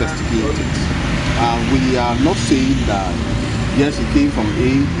being investigated. We are not saying that yes, it came from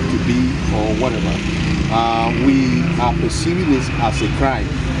A to B or whatever. We are perceiving this as a crime.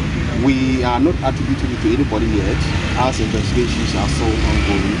 We are not attributing it to anybody yet, as investigations are still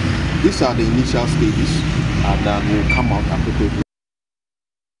ongoing. These are the initial stages, and will come out appropriately.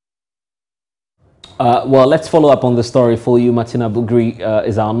 Well, let's follow up on the story for you. Martina Bugri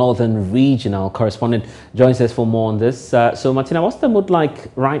is our northern regional correspondent, joins us for more on this. So Martina, what's the mood like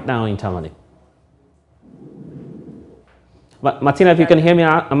right now in Tamale? Martina, if you can hear me,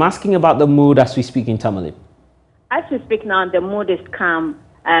 I'm asking about the mood as we speak in Tamale. As we speak now, the mood is calm.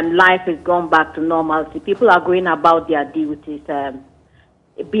 Life has gone back to normalcy. People are going about their duties,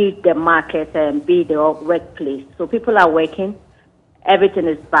 be it the market, be it the workplace. So people are working. Everything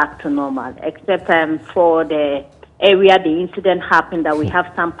is back to normal, except for the area the incident happened, that we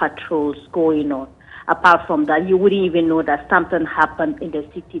have some patrols going on. Apart from that, you wouldn't even know that something happened in the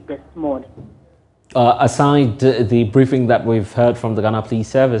city this morning. Aside the briefing that we've heard from the Ghana Police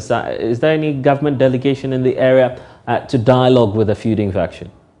Service, is there any government delegation in the area to dialogue with the feuding faction?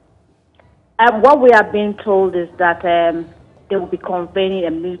 What we are being told is that they will be convening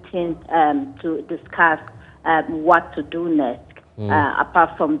a meeting to discuss what to do next.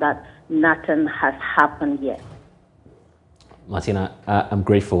 Apart from that, nothing has happened yet. Martina, I'm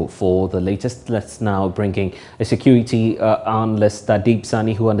grateful for the latest. Let's now bring in a security analyst, Adib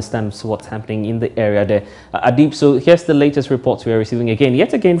Sani, who understands what's happening in the area there. Adib, so here's the latest reports we are receiving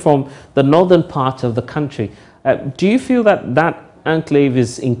yet again from the northern part of the country. Do you feel that that enclave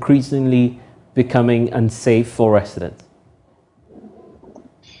is increasingly becoming unsafe for residents?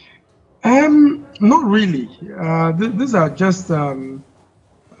 Not really. These are just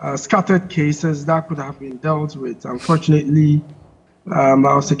scattered cases that could have been dealt with. Unfortunately,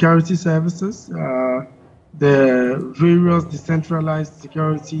 our security services, the various decentralized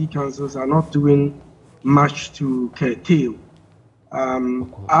security councils are not doing much to curtail.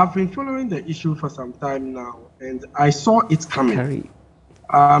 I've been following the issue for some time now, and I saw it coming.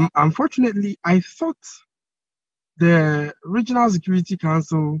 Unfortunately, I thought the Regional Security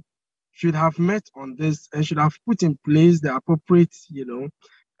Council should have met on this and should have put in place the appropriate,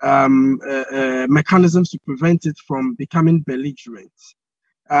 mechanisms to prevent it from becoming belligerent.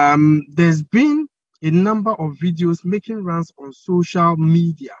 There's been a number of videos making rounds on social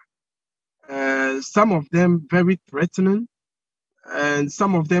media, some of them very threatening, and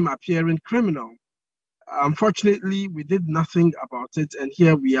some of them appearing criminal. Unfortunately, we did nothing about it, and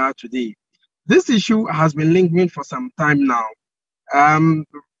here we are today. This issue has been lingering for some time now.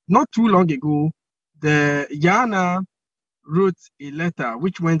 Not too long ago, the Yana wrote a letter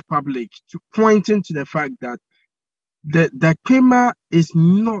which went public pointing to the fact that the Kema is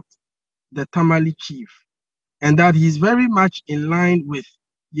not the Tamale chief, and that he's very much in line with,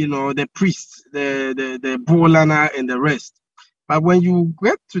 the priests, the Bolana and the rest. But when you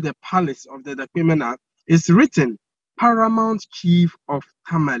get to the palace of the Dakwemena, it's written Paramount Chief of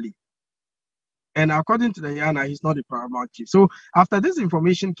Tamale. And according to the Yana, he's not the paramount chief. So after this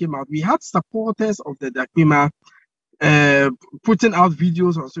information came out, we had supporters of the Dakwema putting out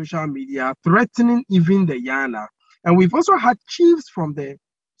videos on social media, threatening even the Yana. And we've also had chiefs from the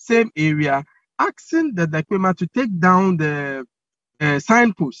same area asking the Dakwema to take down the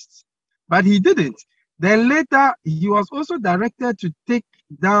signposts, but he didn't. Then later, he was also directed to take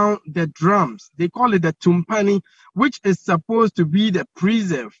down the drums. They call it the tumpani, which is supposed to be the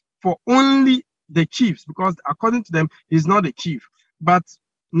preserve for only the chiefs, because according to them, he's not a chief. But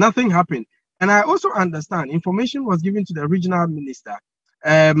nothing happened. And I also understand information was given to the regional minister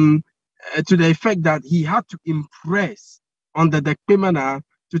to the effect that he had to impress on the Dakwemena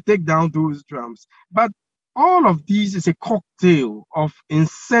to take down those drums. But all of these is a cocktail of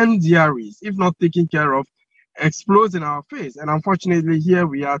incendiaries, if not taken care of, explodes in our face. And unfortunately, here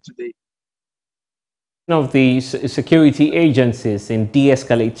we are today. One of the security agencies in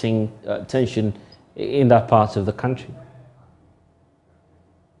de-escalating tension in that part of the country.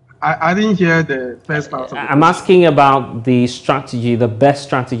 I didn't hear the first part of it. I'm asking about the strategy, the best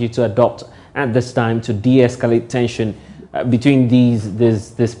strategy to adopt at this time to de-escalate tension between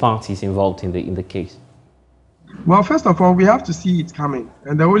these parties involved in the case. Well, first of all, we have to see it coming.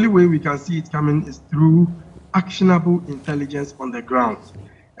 And the only way we can see it coming is through actionable intelligence on the ground.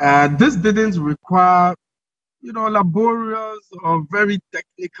 This didn't require, laborious or very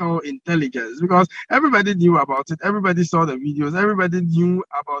technical intelligence, because everybody knew about it. Everybody saw the videos. Everybody knew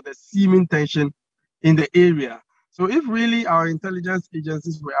about the seeming tension in the area. So if really our intelligence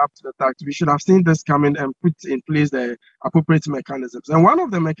agencies were up to the task, we should have seen this coming and put in place the appropriate mechanisms. And one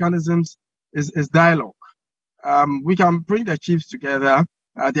of the mechanisms is dialogue. We can bring the chiefs together.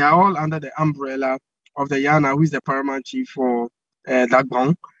 They are all under the umbrella of the Yana, who is the paramount chief for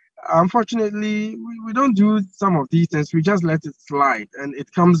Dagbon. Unfortunately, we don't do some of these things. We just let it slide, and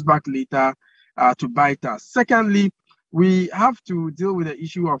it comes back later to bite us. Secondly, we have to deal with the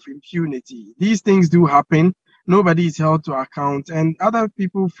issue of impunity. These things do happen. Nobody is held to account, and other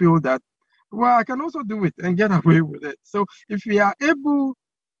people feel that, well, I can also do it and get away with it. So if we are able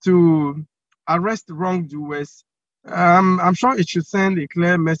to arrest wrongdoers, I'm sure it should send a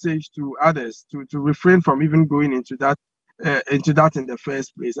clear message to others to refrain from even going into that in the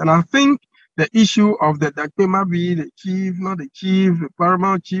first place. And I think the issue of the Dakwema be the chief, not the chief, the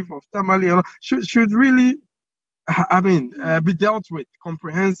paramount chief of Tamale, should really, be dealt with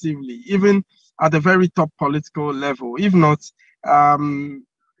comprehensively, even at the very top political level. If not,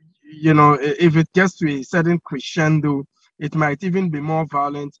 if it gets to a certain crescendo, it might even be more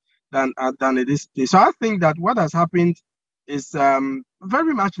violent than it is today. So I think that what has happened is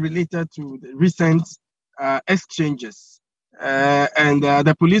very much related to the recent exchanges. And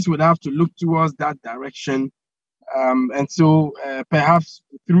the police would have to look towards that direction. And so perhaps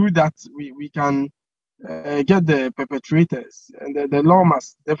through that, we can get the perpetrators. And the law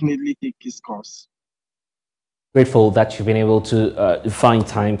must definitely take its course. Grateful that you've been able to find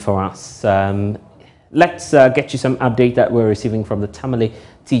time for us. Let's get you some update that we're receiving from the Tamale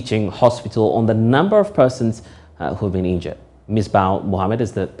Teaching Hospital on the number of persons who have been injured. Ms. Bao Mohammed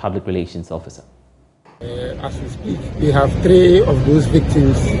is the Public Relations Officer. As we speak, we have 3 of those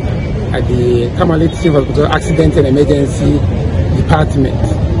victims at the Tamale Teaching Hospital Accident and Emergency Department.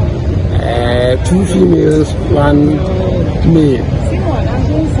 2 females, 1 male.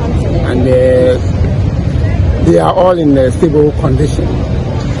 And they are all in a stable condition.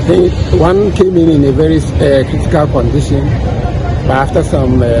 I think one came in a very critical condition, but after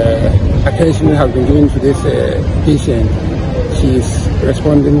some attention has been given to this patient, she is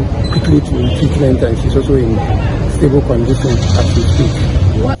responding quickly to treatment, and she's also in stable condition as we speak.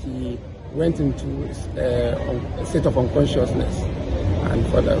 She went into a state of unconsciousness,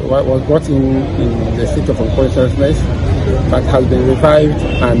 and was brought in the state of unconsciousness, but has been revived,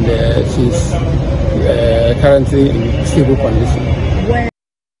 and she's currently in stable condition.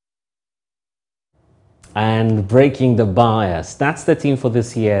 And breaking the bias, that's the theme for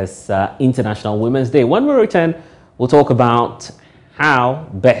this year's International Women's Day. When we return, we'll talk about how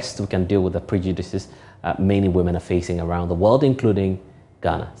best we can deal with the prejudices many women are facing around the world, including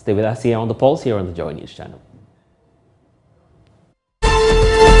Ghana. Stay with us here on The Pulse, here on the Joy News channel.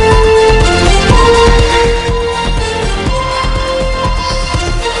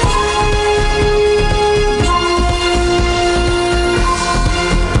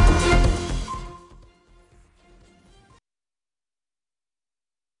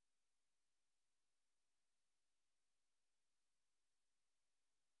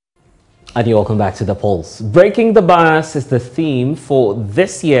 And you're welcome back to The Pulse. Breaking the bias is the theme for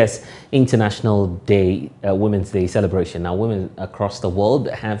this year's International Day, Women's Day celebration. Now, women across the world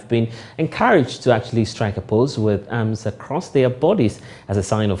have been encouraged to actually strike a pose with arms across their bodies as a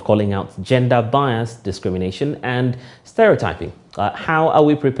sign of calling out gender bias, discrimination, and stereotyping. How are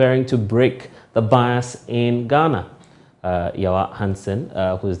we preparing to break the bias in Ghana? Yawa Hansen,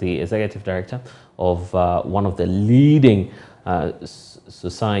 who is the executive director of one of the leading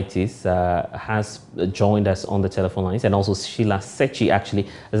societies, has joined us on the telephone lines, and also Sheila Sechi actually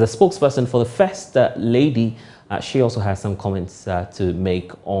as a spokesperson for the First Lady. She also has some comments to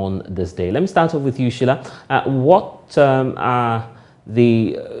make on this day. Let me start off with you, Sheila. What are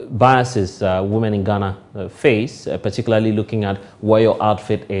the biases women in Ghana face, particularly looking at where your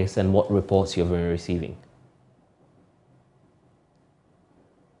outfit is and what reports you've been receiving?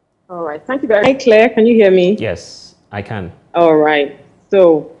 All right, thank you very much. Hi, Claire, can you hear me? Yes, I can. All right.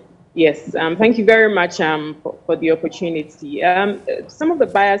 So, yes, thank you very much for the opportunity. Some of the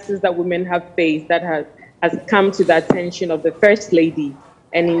biases that women have faced that has come to the attention of the First Lady,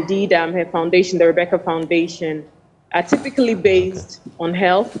 and indeed her foundation, the Rebecca Foundation, are typically based on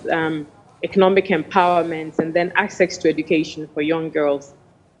health, economic empowerment, and then access to education for young girls.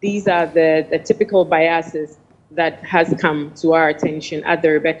 These are the typical biases that has come to our attention at the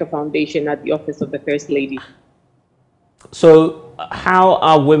Rebecca Foundation at the Office of the First Lady. So how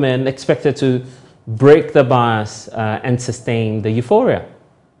are women expected to break the bias and sustain the euphoria?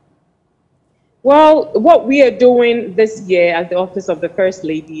 Well, what we are doing this year at the Office of the First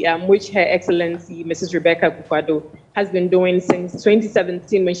Lady, which Her Excellency Mrs. Rebecca Kukwado has been doing since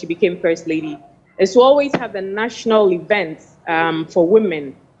 2017 when she became First Lady, is to always have a national event for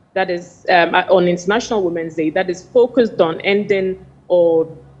women that is on International Women's Day that is focused on ending or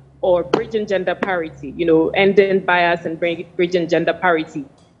bridging gender parity, you know, ending bias and bridging gender parity.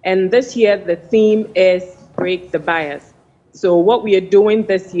 And this year, the theme is Break the Bias. So what we are doing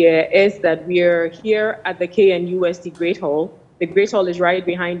this year is that we are here at the KNUST Great Hall. The Great Hall is right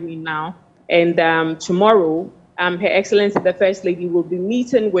behind me now. And tomorrow, Her Excellency the First Lady will be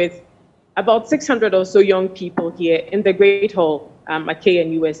meeting with about 600 or so young people here in the Great Hall at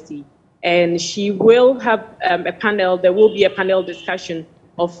KNUST. And she will have a panel, there will be a panel discussion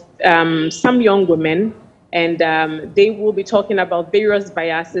of some young women, and they will be talking about various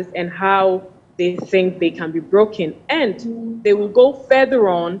biases and how they think they can be broken. And they will go further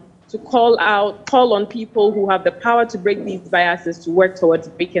on to call on people who have the power to break these biases to work towards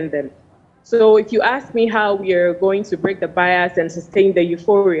breaking them. So if you ask me how we are going to break the bias and sustain the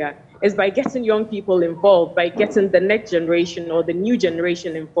euphoria, is by getting young people involved, by getting the next generation or the new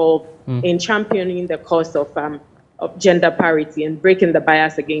generation involved in championing the cause of gender parity and breaking the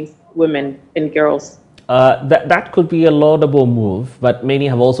bias against women and girls. That could be a laudable move, but many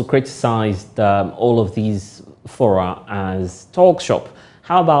have also criticized all of these fora as talk shop.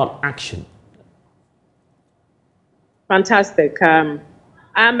 How about action? Fantastic.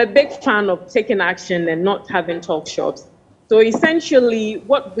 I'm a big fan of taking action and not having talk shops. So essentially,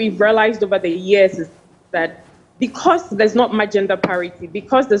 what we've realized over the years is that because there's not much gender parity,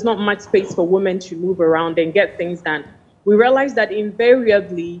 because there's not much space for women to move around and get things done, we realize that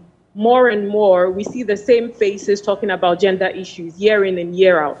invariably, more and more, we see the same faces talking about gender issues year in and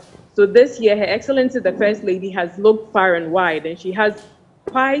year out. So this year, Her Excellency the First Lady has looked far and wide, and she has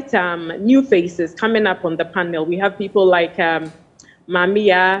quite new faces coming up on the panel. We have people like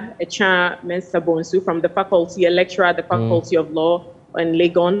Mamia Echa Mensah-Bonsu from the faculty, a lecturer at the Faculty of Law in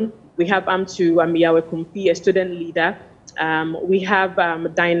Legon. We have Amtu Amiyawe Kumfi, a student leader. We have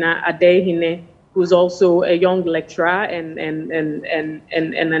Dinah Adehine, who's also a young lecturer and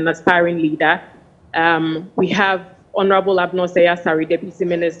an aspiring leader. We have Honorable Abno Seyasari, Deputy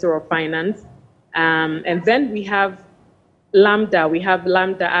Minister of Finance. And then we have Lambda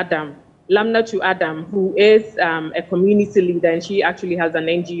Adam, who is a community leader, and she actually has an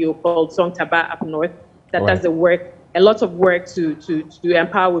NGO called Song Taba up north that does a lot of work to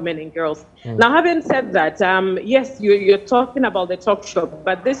empower women and girls. Now, having said that, yes, you're talking about the talk shop,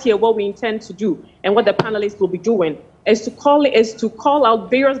 but this year what we intend to do and what the panelists will be doing is to call out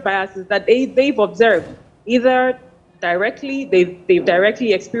various biases that they've observed, either directly, they've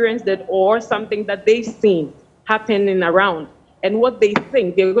directly experienced it, or something that they've seen happening around. And what they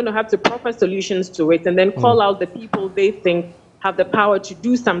think, they're going to have to proffer solutions to it and then call out the people they think have the power to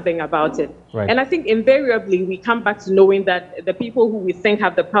do something about it. Right. And I think invariably we come back to knowing that the people who we think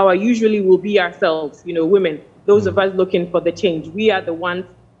have the power usually will be ourselves, you know, women, those of us looking for the change. We are the ones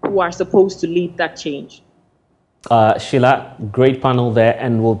who are supposed to lead that change. Sheila, great panel there,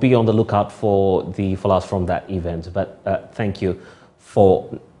 and we'll be on the lookout for the fallouts from that event. But thank you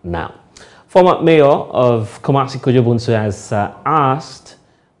for now. Former Mayor of Kumasi Kojo Bonsu has asked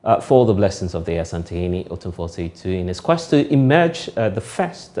for the blessings of the Asantehene Otumfuo Osei in his quest to emerge the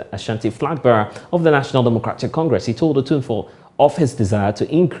first Ashanti flag bearer of the National Democratic Congress. He told Otumfuo of his desire to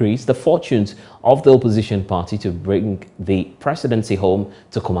increase the fortunes of the opposition party to bring the presidency home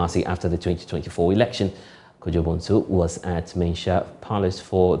to Kumasi after the 2024 election. Kojo Bonsu was at Mensha Palace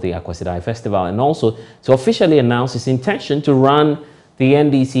for the Akwasidai Festival and also to officially announce his intention to run the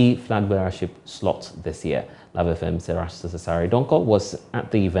NDC flag bearership slot this year. Love FM's Erastus Asare Donko was at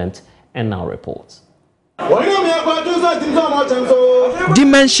the event and now reports.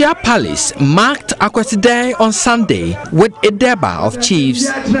 Dementia Palace marked Akwasidai on Sunday with a deba of chiefs.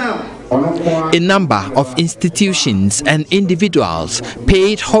 A number of institutions and individuals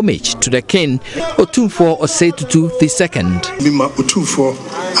paid homage to the king, Otumfuo Osei II.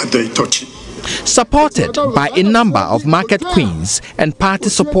 Supported by a number of market queens and party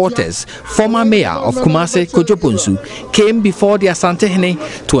supporters, former mayor of Kumasi Kojo Bonsu came before the Asantehene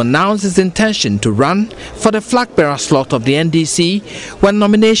to announce his intention to run for the flag bearer slot of the NDC when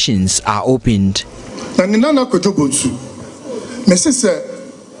nominations are opened. I'm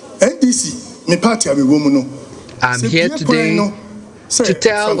here today to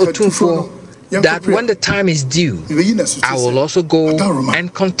tell Otumfuo that when the time is due, I will also go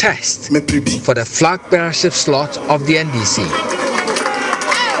and contest for the flag bearership slot of the NDC.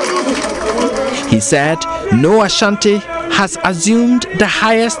 He said no Ashanti has assumed the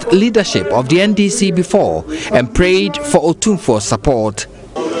highest leadership of the NDC before and prayed for Otumfuo's support.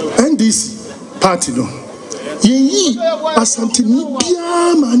 NDC party no.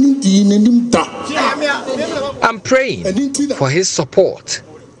 I'm praying for his support.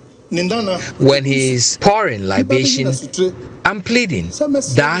 When he is pouring libation, I'm pleading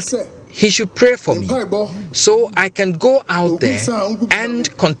that he should pray for me so I can go out there and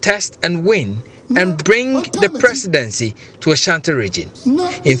contest and win and bring the presidency to Ashanti region.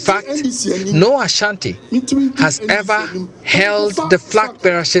 In fact, no Ashanti has ever held the flag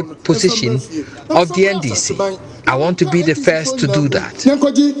bearership position of the NDC. I want to be the first to do that.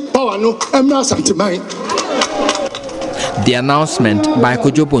 The announcement by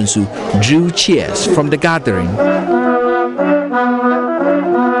Kojo Bonsu drew cheers from the gathering.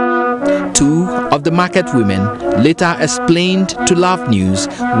 Two of the market women later explained to Love News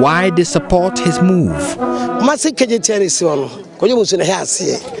why they support his move.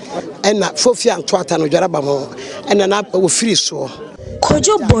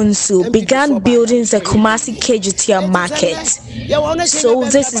 Kojo Bonsu began building the Kumasi KGTR market. So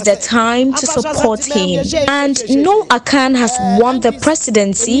this is the time to support him. And no Akan has won the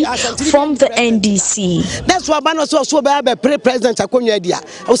presidency from the NDC. That's why President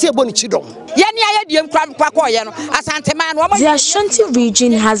the Ashanti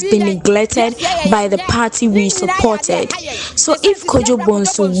region has been neglected by the party we supported. So if Kojo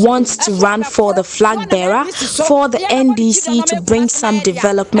Bonsu wants to run for the flag bearer for the NDC to bring some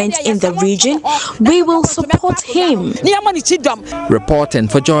development in the region, we will support him. Reporting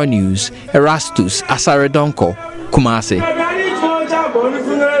for JoyNews, Erastus Asare Donko, Kumasi.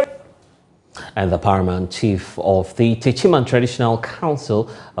 And the paramount chief of the Techiman Traditional Council,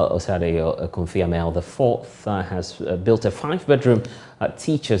 Osadeyo Konfiamel IV, has built a 5-bedroom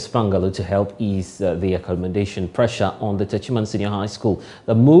teacher's bungalow to help ease the accommodation pressure on the Techiman Senior High School.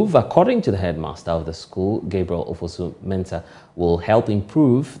 The move, according to the headmaster of the school, Gabriel Ofosu Mensah, will help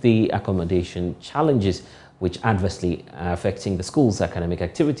improve the accommodation challenges which adversely are affecting the school's academic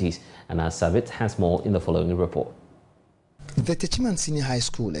activities. And Sabit has more in the following report. The Techiman Senior High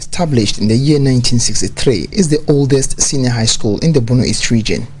School, established in the year 1963, is the oldest senior high school in the Bono East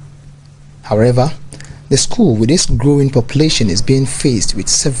region. However, the school, with its growing population, is being faced with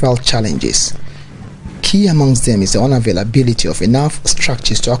several challenges. Key amongst them is the unavailability of enough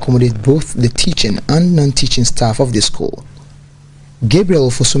structures to accommodate both the teaching and non-teaching staff of the school. Gabriel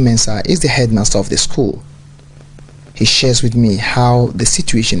Ofosu Mensah is the headmaster of the school. He shares with me how the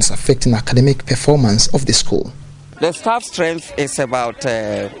situation is affecting academic performance of the school. The staff strength is about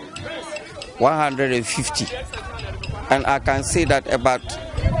 150, and I can say that about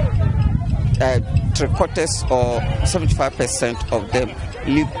 3/4 or 75% of them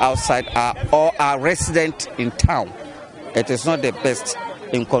live outside or are resident in town. It is not the best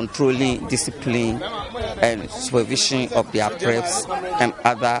in controlling discipline and supervision of their preps and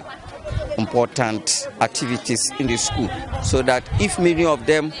other important activities in the school, so that if many of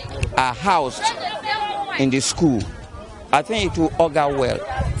them are housed in the school, I think it will augur well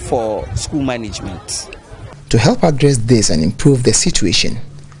for school management. To help address this and improve the situation,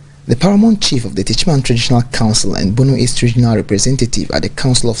 the paramount chief of the Techiman Traditional Council and Bono East Regional Representative at the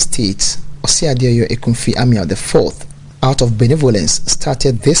Council of States, Osiadeyo Ekunfi Amiel IV, out of benevolence,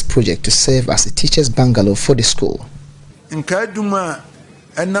 started this project to serve as a teacher's bungalow for the school. Nkaduma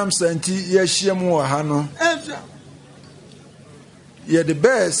enam santi yeshiemu wa hano. Ye the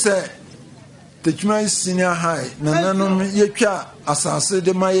best say Techman Senior High, Nananum Yeka, Asase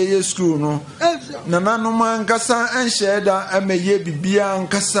de Maye School, no Nananuma Nkasa and Sheda, Ameye Bibia and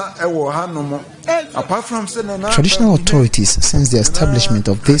Kasa Ewo Hanomo. Apart from traditional authorities, since the establishment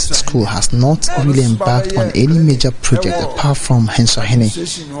of this school, has not really embarked on any major project apart from Hensahene,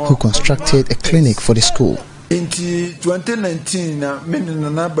 who constructed a clinic for the school. In 2019,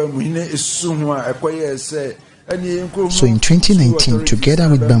 So in 2019, together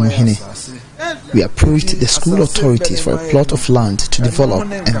with Bamuhine, we approached the school authorities for a plot of land to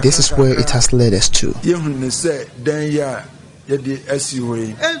develop, and this is where it has led us to.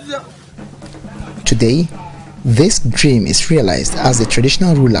 Today, this dream is realized as the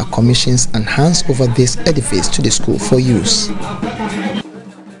traditional ruler commissions and hands over this edifice to the school for use.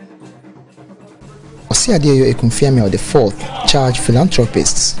 Osiadeyo Ekunfi Amiel IV charged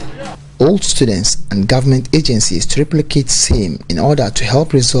philanthropists, old students and government agencies to replicate same in order to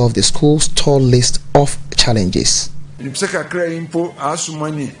help resolve the school's tall list of challenges. I am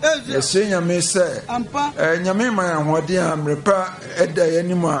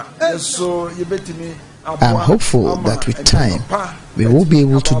hopeful that with time, we will be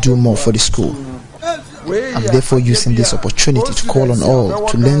able to do more for the school. I'm therefore using this opportunity to call on all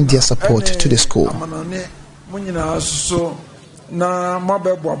to lend their support to the school.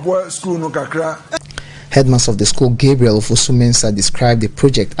 Headmaster of the school, Gabriel Ofosumensa, described the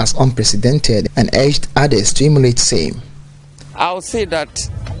project as unprecedented and urged others to emulate same. I'll say that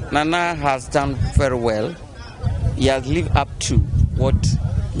Nana has done very well. He has lived up to what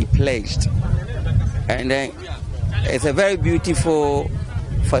he pledged. And it's a very beautiful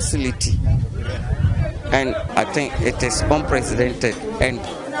facility. And I think it is unprecedented. And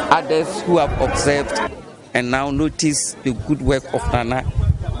others who have observed and now notice the good work of Nana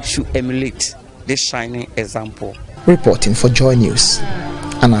should emulate this shining example. Reporting for Joy News,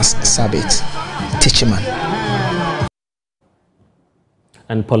 Anas Sabit, Teacherman.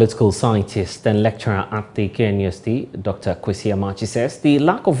 And political scientist and lecturer at the KNUST, Dr. Kwesi Amachi, says the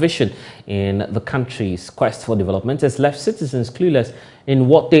lack of vision in the country's quest for development has left citizens clueless in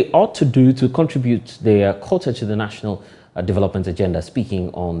what they ought to do to contribute their quota to the national development agenda. Speaking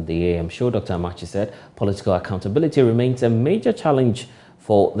on the AM show, Dr. Amachi said political accountability remains a major challenge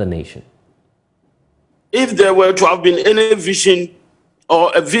for the nation. If there were to have been any vision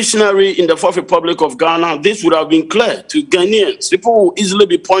or a visionary in the Fourth Republic of Ghana, this would have been clear to Ghanaians. People will easily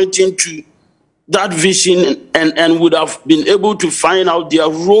be pointing to that vision and would have been able to find out their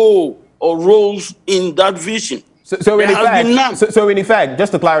role or roles in that vision. So in effect,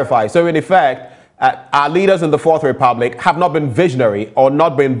 just to clarify, our leaders in the Fourth Republic have not been visionary or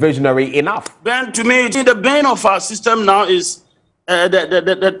not been visionary enough. Ben, to me, the bane of our system now is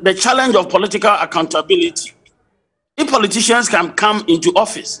the challenge of political accountability. If politicians can come into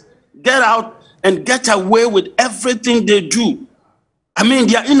office, get out and get away with everything they do, I mean,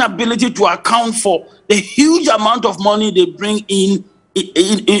 their inability to account for the huge amount of money they bring in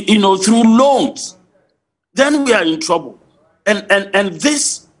through loans, then we are in trouble. And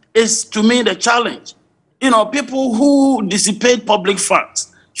this is, to me, the challenge. People who dissipate public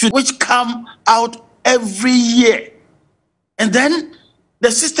funds, which come out every year. And then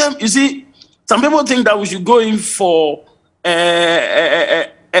the system, you see, some people think that we should go in for a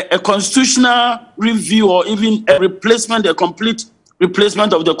constitutional review or even a complete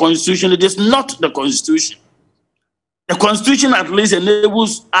replacement of the Constitution. It is not the Constitution. The Constitution at least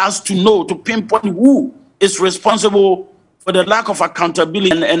enables us to know, to pinpoint who is responsible for the lack of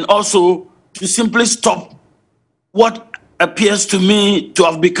accountability and also to simply stop what appears to me to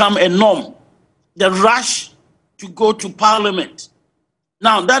have become a norm, the rush to go to Parliament.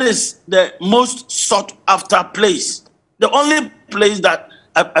 Now, that is the most sought after place, the only place that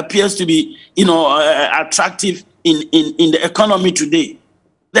appears to be, attractive in the economy today.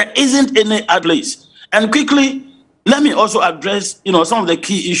 There isn't any other place. And quickly, let me also address, some of the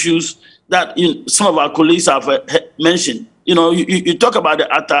key issues that some of our colleagues have mentioned. You talk about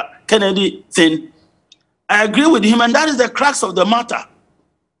the Arthur Kennedy thing. I agree with him, and that is the crux of the matter.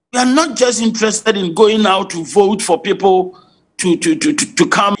 We are not just interested in going out to vote for people to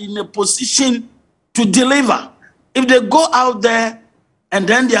come in a position to deliver. If they go out there and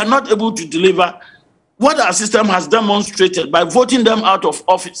then they are not able to deliver, what our system has demonstrated by voting them out of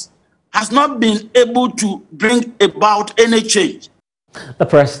office has not been able to bring about any change. The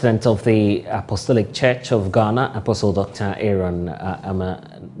president of the Apostolic Church of Ghana, Apostle Dr. Aaron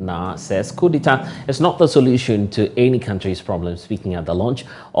Amana, says coup d'etat is not the solution to any country's problems. Speaking at the launch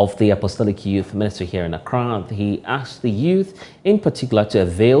of the Apostolic Youth Ministry here in Accra, he asked the youth in particular to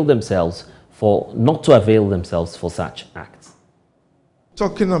not to avail themselves for such acts.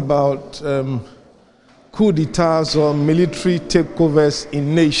 Talking about coup d'etats or military takeovers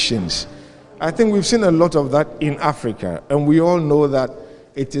in nations, I think we've seen a lot of that in Africa, and we all know that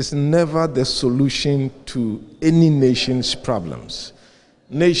it is never the solution to any nation's problems.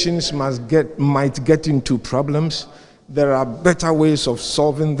 Nations might get into problems. There are better ways of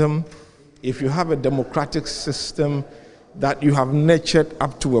solving them. If you have a democratic system that you have nurtured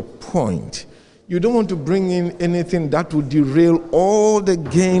up to a point, you don't want to bring in anything that would derail all the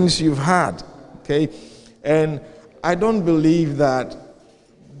gains you've had, okay? And I don't believe that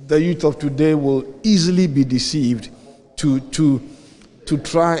the youth of today will easily be deceived to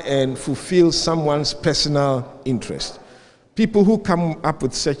try and fulfill someone's personal interest. People who come up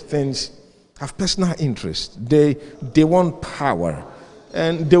with such things have personal interest. They want power,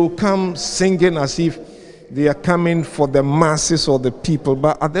 and they will come singing as if they are coming for the masses or the people.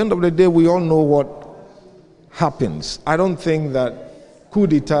 But at the end of the day, we all know what happens. I don't think that coup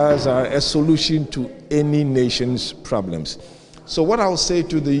d'etats are a solution to any nation's problems. So what I'll say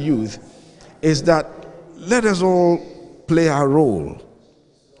to the youth is that let us all play our role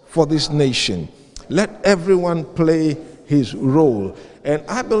for this nation. Let everyone play his role. And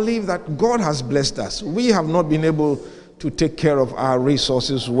I believe that God has blessed us. We have not been able to take care of our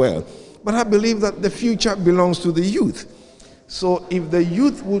resources well. But I believe that the future belongs to the youth. So if the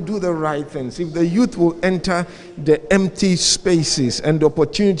youth will do the right things, if the youth will enter the empty spaces and the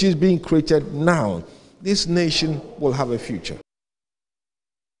opportunities being created now, this nation will have a future.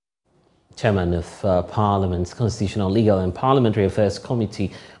 Chairman of Parliament's Constitutional, Legal and Parliamentary Affairs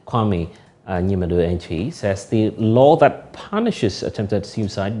Committee, Kwame Nyimadu NP, says the law that punishes attempted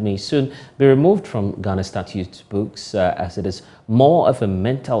suicide may soon be removed from Ghana statute books as it is more of a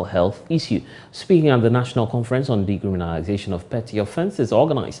mental health issue. Speaking at the National Conference on Decriminalization of Petty Offences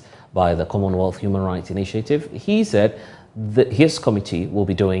organized by the Commonwealth Human Rights Initiative, he said that his committee will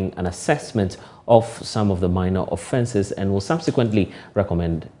be doing an assessment of some of the minor offences and will subsequently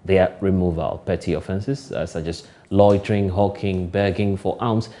recommend their removal. Petty offences such as loitering, hawking, begging for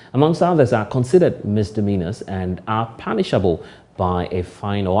alms, amongst others, are considered misdemeanors and are punishable by a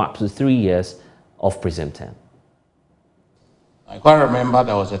fine or up to 3 years of prison term. I quite remember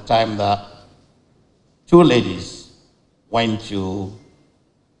there was a time that two ladies went to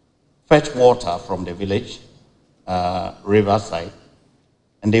fetch water from the village, riverside,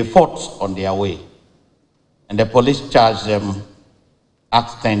 and they fought on their way. And the police charged them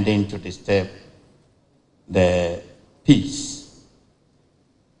acts tending to disturb the peace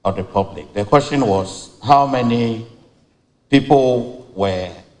of the public. The question was how many people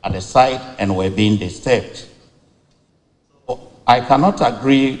were at the site and were being disturbed. I cannot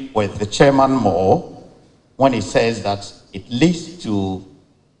agree with the chairman more when he says that it leads to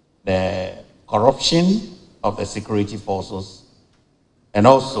the corruption of the security forces and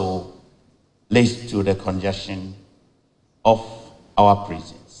also leads to the congestion of our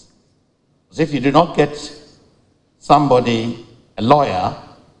prisons. Because if you do not get somebody, a lawyer,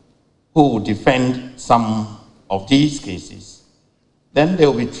 who will defend some of these cases, then they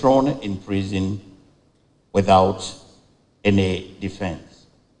will be thrown in prison without any defense.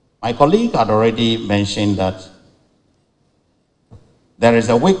 My colleague had already mentioned that there is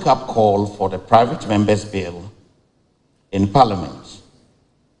a wake-up call for the private members' bill in Parliament.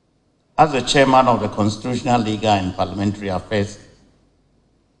 As the chairman of the Constitutional, Legal and Parliamentary Affairs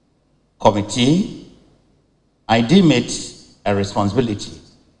Committee, I deem it a responsibility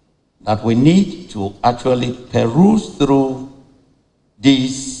that we need to actually peruse through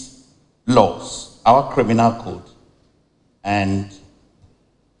these laws, our criminal code, and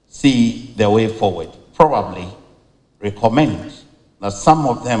see the way forward. Probably recommend that some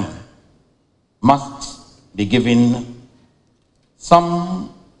of them must be given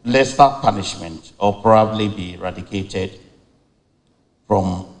some lesser punishment or probably be eradicated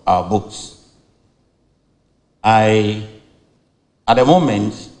from our books. At the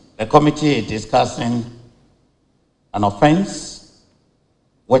moment, the committee is discussing an offense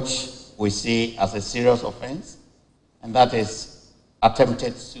which we see as a serious offense, and that is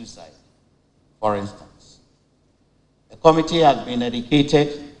attempted suicide, for instance. The committee has been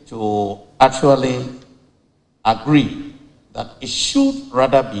educated to actually agree that it should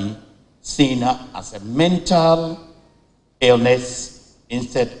rather be seen as a mental illness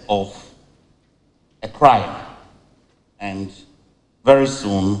instead of a crime. And very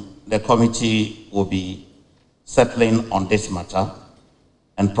soon the committee will be settling on this matter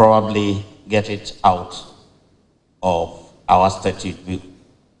and probably get it out of our statute.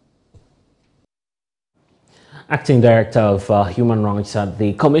 Acting Director of Human Rights at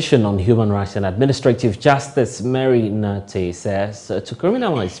the Commission on Human Rights and Administrative Justice, Mary Nate, says to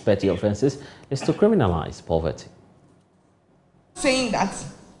criminalize petty offences is to criminalize poverty. Saying that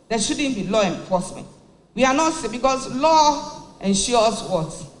there shouldn't be law enforcement. We are not saying, because law ensures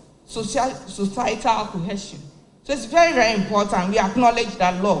what? Societal cohesion. So it's very, very important we acknowledge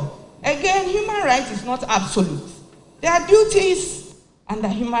that law. Again, human rights is not absolute. There are duties under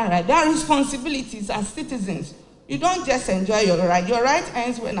human rights. There are responsibilities as citizens. You don't just enjoy your right. Your right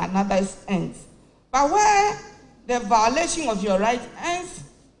ends when another ends. But where the violation of your right ends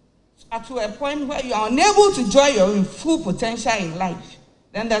to a point where you are unable to enjoy your full potential in life,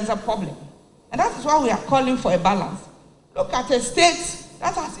 then there's a problem. And that is why we are calling for a balance. Look at a state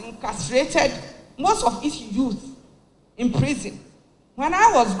that has incarcerated most of its youth in prison. When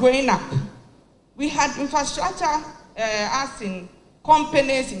I was growing up, we had infrastructure as in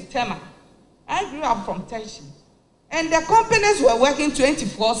companies in Tema. I grew up from Teshi. And the companies were working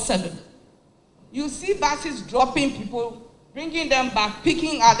 24/7. You see buses dropping people, bringing them back,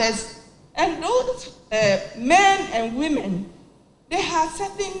 picking others. And those men and women, they have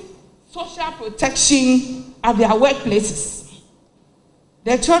certain social protection at their workplaces.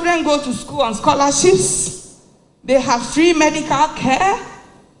 Their children go to school on scholarships. They have free medical care.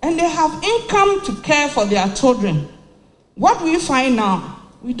 And they have income to care for their children. What we find now,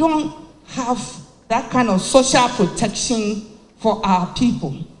 we don't have that kind of social protection for our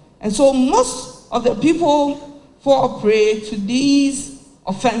people. And so most of the people fall prey to these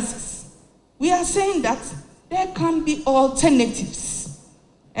offenses. We are saying that there can be alternatives.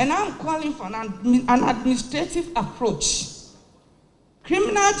 And I'm calling for an administrative approach.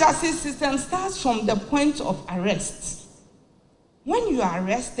 Criminal justice system starts from the point of arrest. When you are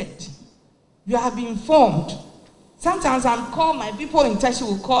arrested, you have been informed. Sometimes I'm called, my people in touch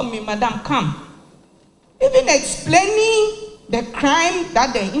will call me, Madam, come. Even explaining the crime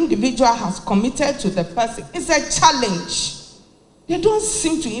that the individual has committed to the person is a challenge. They don't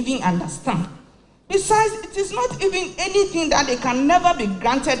seem to even understand. Besides, it is not even anything that they can never be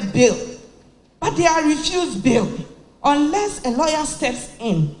granted bail, but they are refused bail unless a lawyer steps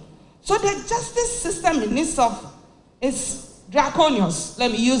in. So the justice system in itself is draconian,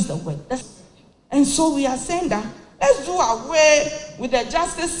 let me use the word. And so we are saying that let's do away with the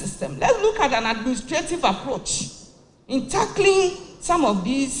justice system. Let's look at an administrative approach in tackling some of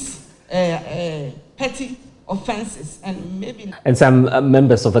these petty offenses and maybe. And some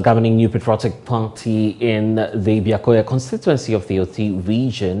members of the governing New Patriotic Party in the Biakoya constituency of the Oti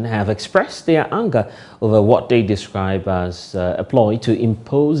region have expressed their anger over what they describe as a ploy to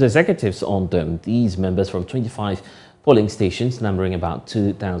impose executives on them. These members from 25 polling stations, numbering about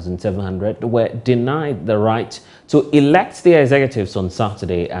 2,700, were denied the right to elect their executives on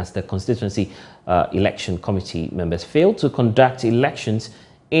Saturday as the constituency election committee members failed to conduct elections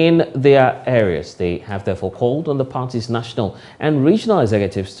in their areas. They have therefore called on the party's national and regional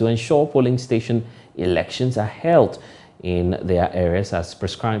executives to ensure polling station elections are held in their areas as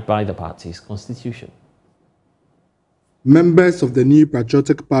prescribed by the party's constitution. Members of the New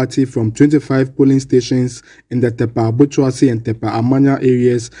Patriotic Party from 25 polling stations in the Tepa Abuchuasi and Tepa Amanya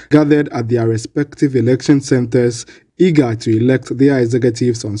areas gathered at their respective election centers, eager to elect their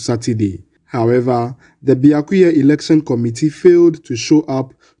executives on Saturday. However, the Biakuya Election Committee failed to show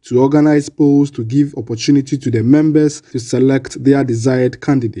up to organize polls to give opportunity to the members to select their desired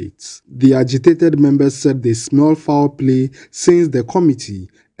candidates. The agitated members said they smell foul play since the committee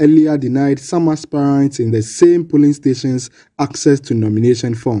earlier denied some aspirants in the same polling stations access to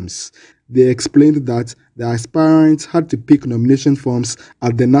nomination forms. They explained that the aspirants had to pick nomination forms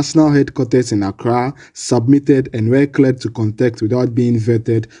at the national headquarters in Accra, submitted and were cleared to contest without being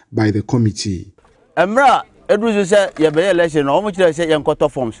vetted by the committee. Emra, Edwin said, "Yabay election, how much I say, young quarter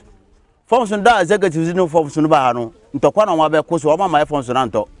forms. Forms and that executives no forms on Bahano, Tokwana Wabe Koso, my forms on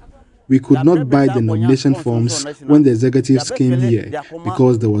Anto." We could not buy the nomination forms when the executives came here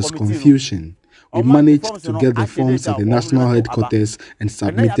because there was confusion. We managed to get the forms at the national headquarters and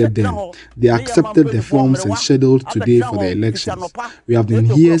submitted them. They accepted the forms and scheduled today for the elections. We have been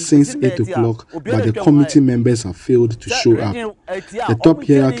here since 8 o'clock, but the committee members have failed to show up. The top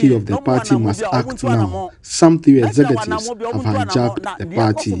hierarchy of the party must act now. Some 3 executives have hijacked the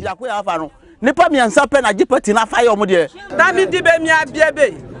party.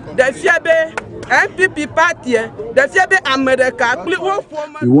 NPP party, America.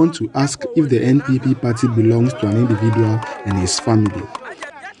 We want to ask if the NPP party belongs to an individual and his family.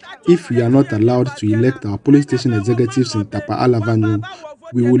 If we are not allowed to elect our police station executives in Tapa Alavanyo,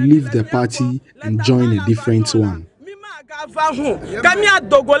 we will leave the party and join a different one.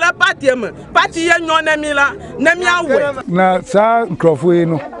 Na sa nkrofo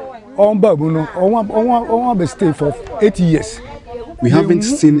no on babu no on be stay for 8 years. We haven't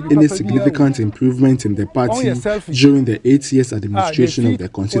seen any significant improvement in the party during the 8 years administration of the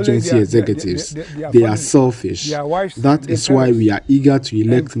constituency executives. They are selfish. That is why we are eager to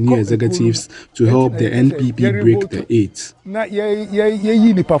elect new executives to help the NPP break the 8. Na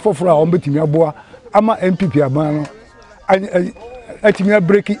ye nipa foforo a on betimi aboa ama NPP aban no atimi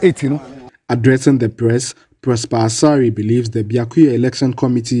break 8 no. Addressing the press, Prosper Asari believes the Biakuya Election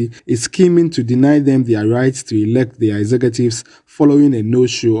Committee is scheming to deny them their rights to elect their executives following a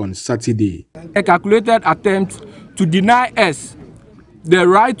no-show on Saturday. A calculated attempt to deny us the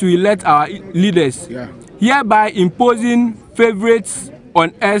right to elect our leaders, hereby imposing favorites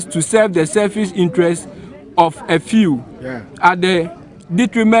on us to serve the selfish interests of a few at the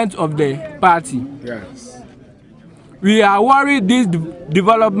detriment of the party. We are worried this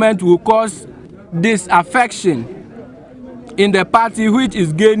development will cause disaffection in the party, which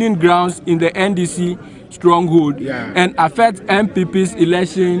is gaining grounds in the NDC stronghold, and affect MPP's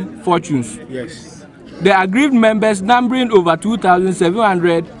election fortunes. The aggrieved members, numbering over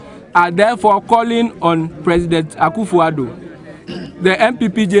 2,700, are therefore calling on President Akufo-Addo, the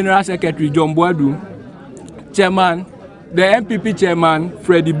MPP General Secretary John Boadu, the MPP Chairman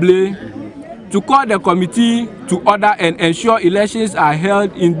Freddie Blay, to call the committee to order and ensure elections are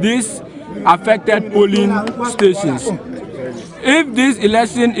held in these affected polling stations. If this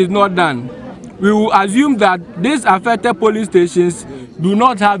election is not done, we will assume that these affected polling stations do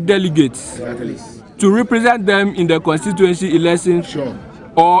not have delegates to represent them in the constituency elections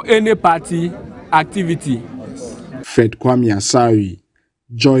or any party activity. Fred Kwame Asari,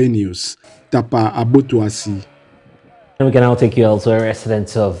 Joy News, Tapa Abotuasi. And we can now take you elsewhere.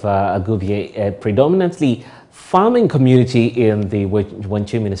 Residents of Agubie, a predominantly farming community in the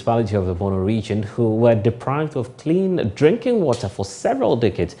Wenchi municipality of the Bono region, who were deprived of clean drinking water for several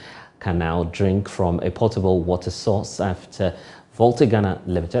decades, can now drink from a potable water source after Volta Ghana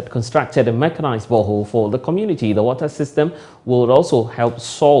Limited constructed a mechanized borehole for the community. The water system will also help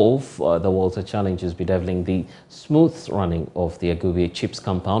solve the water challenges bedeviling the smooth running of the Agubie Chips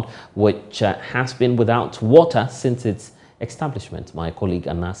compound, which has been without water since its establishment. My colleague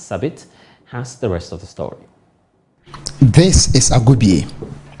Anas Sabit has the rest of the story. This is Agubie,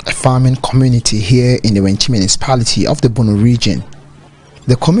 a farming community here in the Wenchi municipality of the Bono region.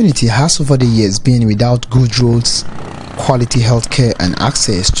 The community has over the years been without good roads, quality healthcare and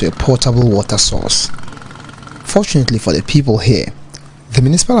access to a portable water source. Fortunately for the people here, the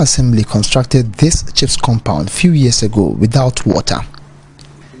municipal assembly constructed this chips compound a few years ago without water.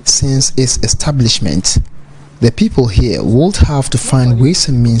 Since its establishment, the people here would have to find ways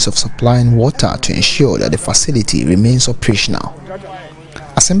and means of supplying water to ensure that the facility remains operational.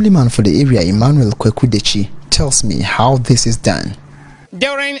 Assemblyman for the area Emmanuel Kwekudechi tells me how this is done.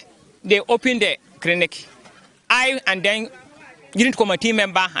 During they opened the clinic, I and then unit committee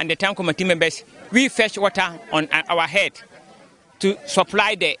member and the town committee members, we fetch water on our head to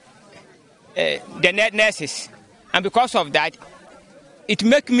supply the nurses, and because of that, it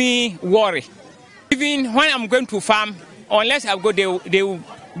make me worry. Even when I'm going to farm, unless I go, they will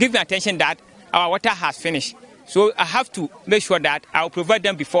give me attention that our water has finished. So I have to make sure that I'll provide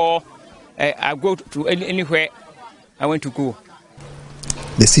them before I go to anywhere I want to go.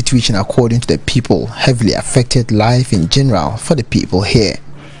 The situation, according to the people, heavily affected life in general for the people here.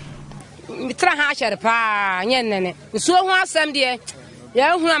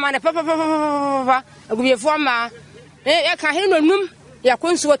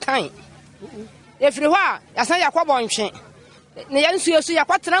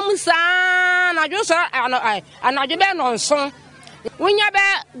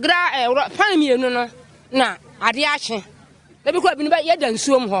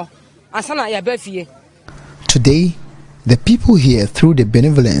 Today, the people here, through the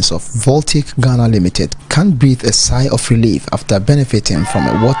benevolence of Voltic Ghana Limited, can breathe a sigh of relief after benefiting from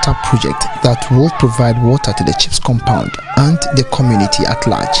a water project that will provide water to the Chips compound and the community at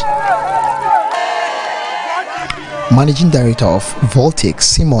large. Managing Director of Voltic,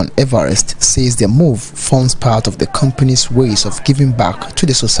 Simon Everest, says the move forms part of the company's ways of giving back to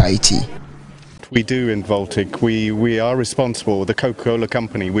the society. we do in Baltic. We are responsible, the Coca-Cola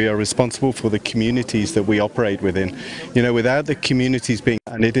company, we are responsible for the communities that we operate within. You know, without the communities being,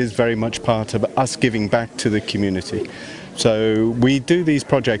 and it is very much part of us giving back to the community. So we do these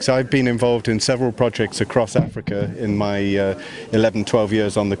projects. I've been involved in several projects across Africa in my 11, 12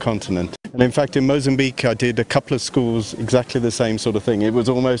 years on the continent. And in fact, in Mozambique, I did a couple of schools, exactly the same sort of thing. It was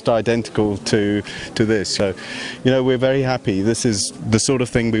almost identical to this. So, you know, we're very happy. This is the sort of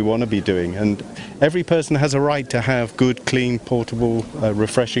thing we want to be doing. And every person has a right to have good, clean, portable,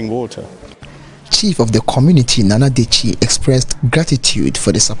 refreshing water. Chief of the community, Nana Dechi, expressed gratitude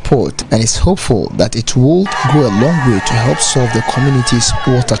for the support and is hopeful that it will go a long way to help solve the community's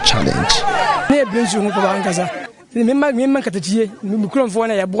water challenge.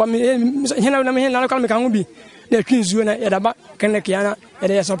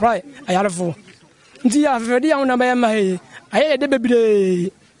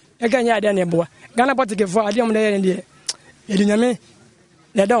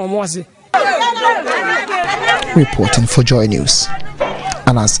 Reporting for Joy News,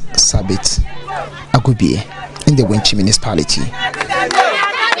 Anas Sabit Agubie in the Wenchi municipality.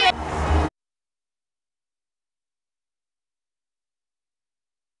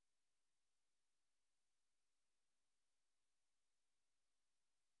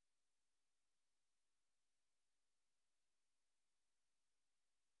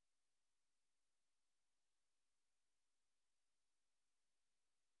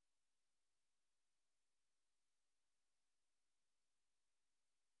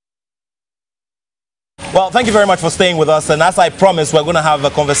 Well, thank you very much for staying with us. And as I promised, we're going to have a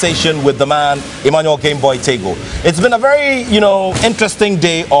conversation with the man, Emmanuel Gameboy Tego. It's been a very, interesting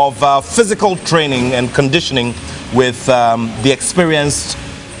day of physical training and conditioning with the experienced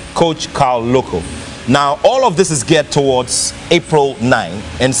coach Carl Loco. Now, all of this is geared towards April 9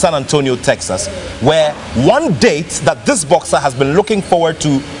 in San Antonio, Texas, where one date that this boxer has been looking forward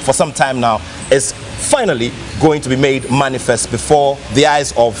to for some time now is finally going to be made manifest before the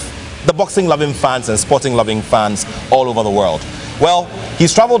eyes of the boxing-loving fans and sporting-loving fans all over the world. Well,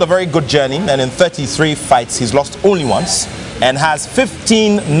 he's traveled a very good journey, and in 33 fights, he's lost only once and has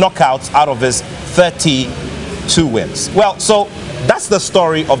 15 knockouts out of his 32 wins. Well, so that's the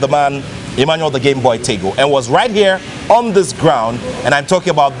story of the man, Emmanuel the Gameboy Tego, and was right here on this ground, and I'm talking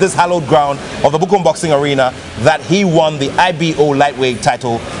about this hallowed ground of the Bukom Boxing Arena, that he won the IBO lightweight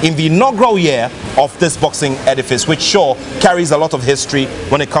title in the inaugural year of this boxing edifice, which sure carries a lot of history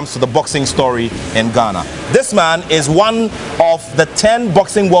when it comes to the boxing story in Ghana. This man is one of the 10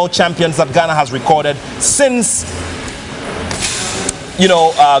 boxing world champions that Ghana has recorded since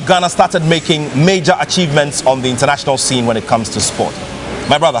Ghana started making major achievements on the international scene when it comes to sport.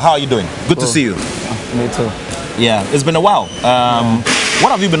 My brother, how are you doing? Good to see you. Me too. Yeah, it's been a while.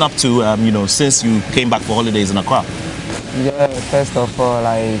 What have you been up to, since you came back for holidays in Accra? Yeah, first of all,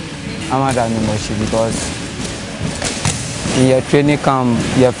 I'm at membership because in your training camp,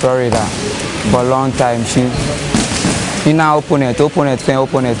 in Florida, for a long time, you know, opponent,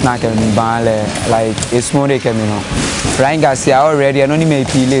 not can like a small day, Ryan Garcia already, I don't even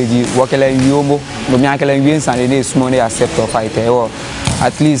pay lady, work like Yomo, no me uncle and wins and they small day accept or fight.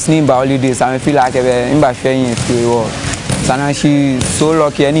 At least in holidays, I feel like I'm sharing it. So she so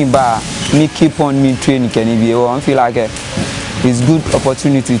lucky anybody me keep on me training can be. I feel like it's good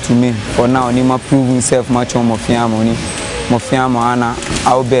opportunity to me for now. I need prove myself much more money, Ana,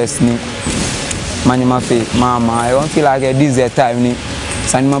 our best ni. Mama, I don't feel like this is the time ni.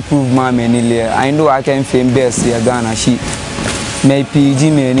 So I need prove my many. I know I can fame best here Ghana. She may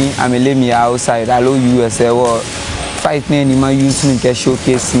PG many. I may let me outside. I love USA. Fight me, my use me can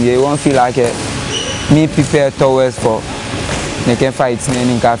showcase. I won't feel like me prepare towards for. They can fight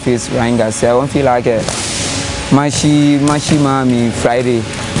me in cafes. Ryan Garcia. I won't feel like Mashi Mami Friday.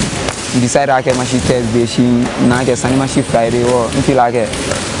 Decide I can Mashi Thursday. She now get Sunday Mashi Friday. Or I feel like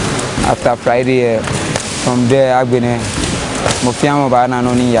after Friday, from there I've been Mofiamo Bana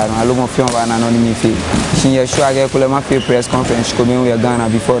Noni Yano. I love Mofiamo Bana Noni Mifi. She sure I get my press conference coming with Ghana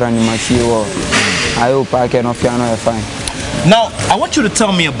before running Mashi or. I hope I can offer you fine. Now, I want you to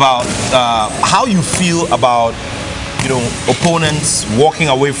tell me about how you feel about, opponents walking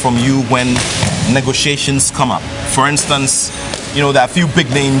away from you when negotiations come up. For instance, there are a few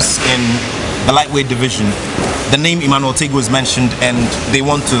big names in the lightweight division. The name Emmanuel Tego is mentioned, and they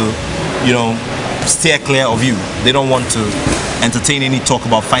want to, steer clear of you. They don't want to entertain any talk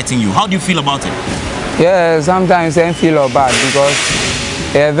about fighting you. How do you feel about it? Yeah, sometimes I feel bad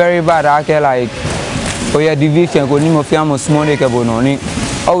because they're very bad. I can like. Oya division ko ni mo fi amo small ke bono ni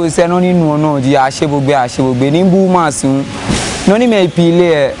o we se no ni nu no di asebogbe ni bu masun no ni me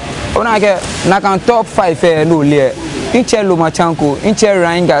pile Onake na kan top 5 no le. Inche Lomachenko, Inche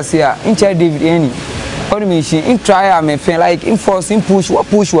Ryan Garcia, Inche David Eni. Onishi in try am fe like in force in push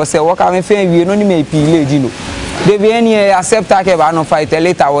was say work am fe we no ni me pile di no. David Eni accept take ba no fight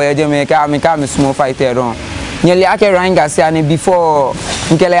later we Jamaica me small fighter don. Nyele ake Ryan Garcia ne before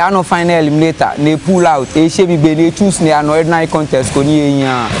nkele ano final eliminator ne pull out e shebi be ne choose ne ano ordinary contest ko ni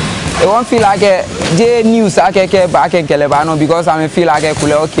eyan. I won't feel like JoyNews back in Kelebano because I feel like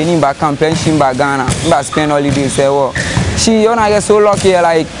okay ni ba campaign shimba Ghana ba spend holiday say wo she you get so lucky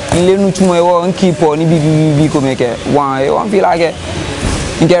like lenu chumo e wo keep on ni bibi ko make one I won't feel like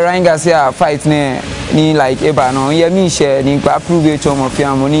nke Ryan Garcia fight ni like eba no ye mi share ni kwa prove e chomo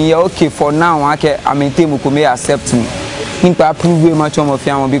fiamo ni ye okay for now ake amentemu ko me accept me ni kwa prove e ma chomo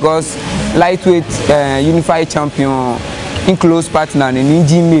fiamo because lightweight unified champion in close partner and in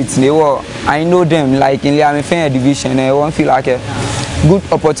teammates I know them like in the fair division I won't feel like a good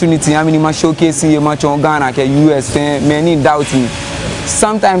opportunity. I mean, showcasing a match on Ghana, US fan, many doubt me.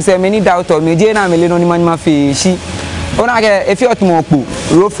 Sometimes many doubt of me. Jena me leno ni manima fe she. Onake if you more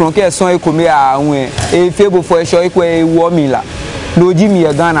road from ke so ekome a wen e febo for show ekwe womila. No Jimmy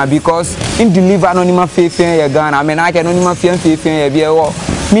Ghana because in deliver anonymous faith in Ghana. I mean I can anonymous faith in your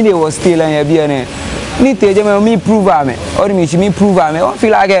me they was still in your me prove me or me prove me I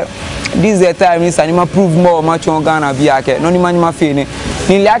feel like this is the time is anima prove more much on Ghana be ake no ni manima fe ni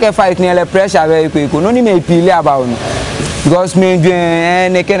like fight ni le pressure very quick no ni me pile about me because me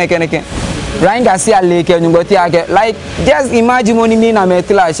neke Ryan Garcia leke nyugoti ake like just imagine money me na me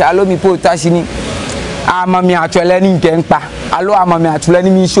clash allow me put tashini ama me actually ni nkenpa allow ama me actually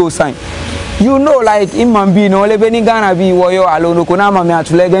ni show sign. You know, like in Mambi, no, le beni Ghana be warrior alone. Kuna mami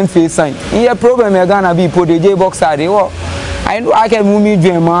atule gen face sign. Iye problem e Ghana be put the J boxer. I know I can move me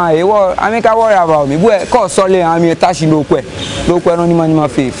dream. I make a worry about me. Boy, cause solely I me tashi no kwe no ni manima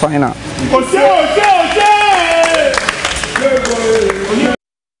face. Final.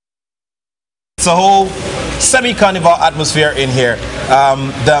 It's a whole semi-carnival atmosphere in here.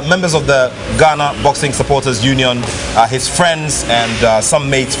 The members of the Ghana Boxing Supporters Union, his friends and some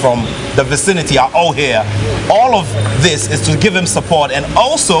mates from the vicinity are all here. All of this is to give him support and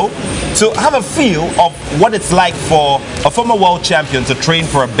also to have a feel of what it's like for a former world champion to train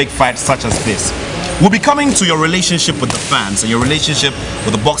for a big fight such as this. We'll be coming to your relationship with the fans and your relationship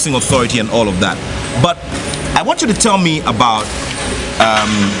with the boxing authority and all of that. But I want you to tell me about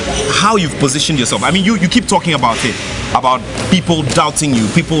how you've positioned yourself. I mean, you keep talking about it, about people doubting you,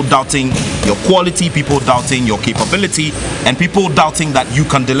 people doubting your quality, people doubting your capability, and people doubting that you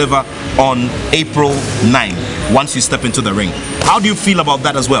can deliver on April 9 once you step into the ring. How do you feel about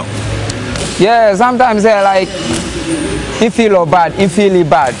that as well? Yeah, sometimes like you feel bad, you feel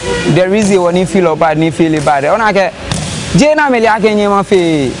bad. The reason when you feel bad, you feel bad. Onake Jena mele ake nyema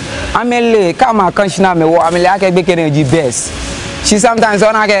fe amele kama kanshina me wo amele ake bekere ji best. She sometimes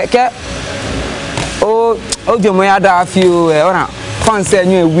on ke oh jomo ya da feel ona fan say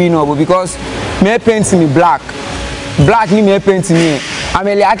you win no because me paint me black ni me paint me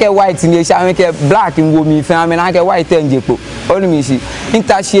amele ake white ni sha me ke black ngo mi fe amele ake white njepo onu mi si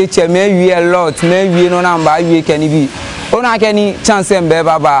intershare che me wi a lot me wi no number wi ke ni bi ona ke ni chance mbe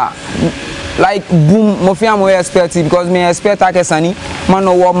baba like boom mo fi am expect because me expect ake sani man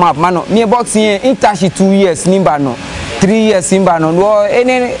no warm up man no me boxing intershare 2 years ni ba no 3 years in Banon,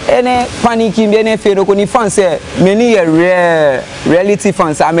 any panicky, any fair, any fans, many reality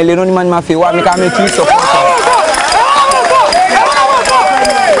fans. I'm a little man, my fee, what make I make you so.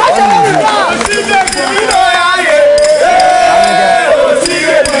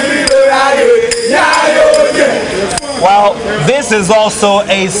 Well, this is also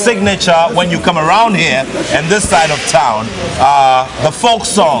a signature when you come around here and this side of town. The folk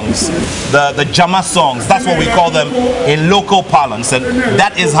songs, the Jama songs, that's what we call them in local parlance, and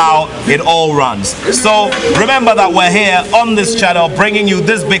that is how it all runs. So remember that we're here on this channel bringing you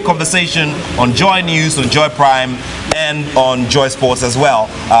this big conversation on JoyNews, on Joy Prime, and on Joy Sports as well.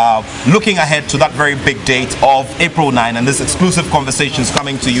 Looking ahead to that very big date of April 9, and this exclusive conversation is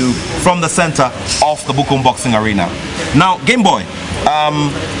coming to you from the center of the Bukum Boxing Arena. Now, Game Boy,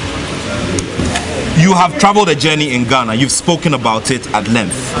 you have traveled a journey in Ghana. You've spoken about it at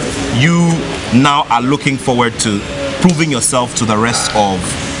length. You now are looking forward to proving yourself to the rest of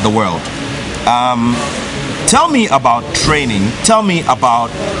the world. Tell me about training. Tell me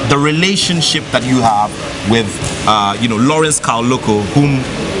about the relationship that you have with, Lawrence Kaoloko, whom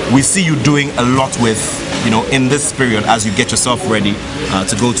we see you doing a lot with, in this period as you get yourself ready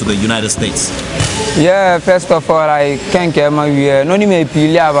to go to the United States. Yeah, first of all, I can't get my no ni me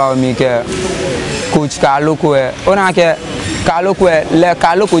pili about me Coach Kaoloko.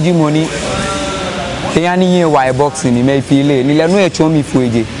 kaloko ji money yani ye why boxing ni me pile ni le no e chomi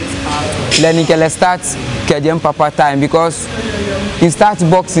fueje le ni kele start kejem papa time because in start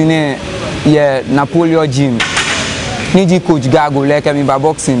boxing yeah Napoleon gym ni ji coach gago le ke mi ba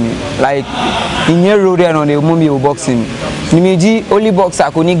boxing like in your road on the mummy boxing ni me ji only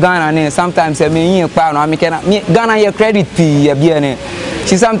boxer ko ni Ghana ne sometimes me yin pa no amike na Ghana ye credit pi ye bia ne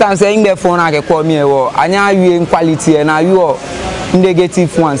she sometimes say in the phone na ke call me e wo anya awie quality na you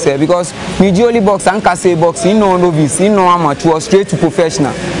negative one say because me ji only boxer and can say boxing no novice no amateur straight to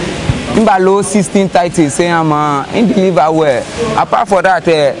professional in below 16 titles say am in deliver well apart for that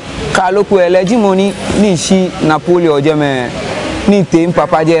kaloko eleji money ni shi Napoleon jeme ni team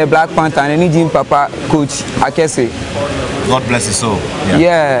papa je Black Panther ni jim papa coach Akese. God bless his soul.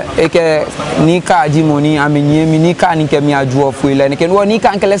 Yeah, eke ni ka ji money amenye mi ni ka ni ke mi aju of we le ni ke no ni ka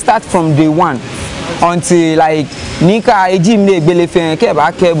nkele start from day one until like ni ka eji mi egbele fen ke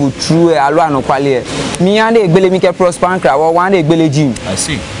ba ke bu true alo anokwale mi an egbele mi ke prosper nkra wo wan egbele gym. I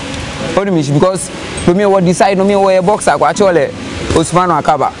see. Because no me what decide no me we boxer kwa chole Osman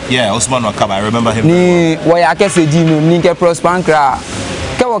Akaba. Yeah, Osman Akaba. I remember him. Ni we Akese gym ni ke prosper nkra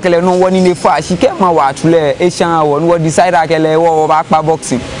ke wo kele no woni ne fa shi ke ma wa tule Asian wo no decide akele wo ba pa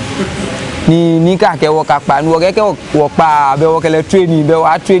boxing ni ka ke wo ka pa ni wo ke wo pa be wo kele training be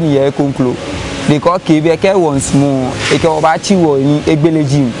wa training ye conclude de ko ke be ke once more e ke wo ba chi wo ni egbele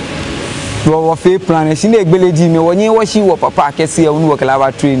gym wo fe plan shi ne egbele gym wo ni wo shi wo papa Akese e wo no kele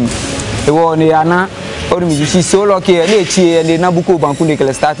ba training e wo ne ana or mi shi so lucky e chi e na buko banku de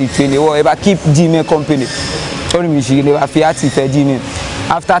kele start training wo e ba keep gym company or mi shi ne ba fi ati fe gym.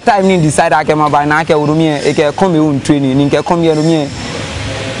 After time ni decide I came by na ke urumie e ke come own training ni ke come urumie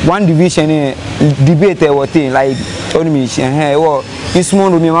one division debate what thing like only wo ismo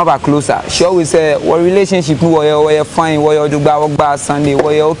urumie ma ba closer she always say what relationship we fine we ogba Sunday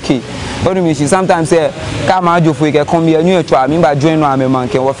we okay only she sometimes say ka ma ajo fu ke come here new eto ami ba join no amema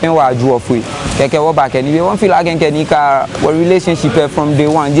nke wo fen wa ajo fu ke wo ba ke ni we won feel again ke ni ka what relationship from day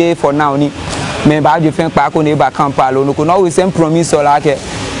one je for now ni me ba ju fen pa ko ne ba campa lo no ko no we same promise o la ke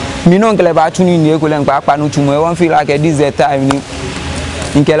mi no nkele ba tunu ni e ko len pa no tumo e won feel like this the time ni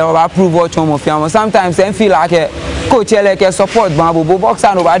nkele ba prove what mo fiam sometimes I feel like coach ele ke support ban bo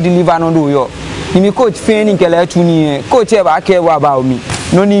boxer no ba deliver no do yo ni mi coach fen nkele tunu coach e ba ke wa ba mi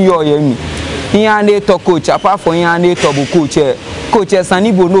no ni yo ye mi yan dey to coach apart from yan dey to bo coach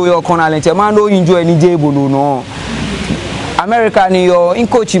sani bo no yo corner len che man no enjoy ni je bo no America ni yo in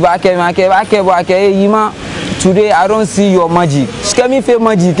coach ba ke yima today I don't see your magic. Skemi fe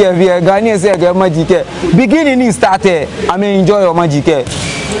magic e vie Ghanaian say get magic e. Beginning is started. I mean enjoy your magic e.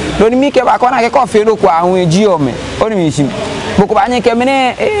 Don't mi ke ba ko na ke ko fe no kwa awon eji o me. Oni mi shi. Boko ba nye ke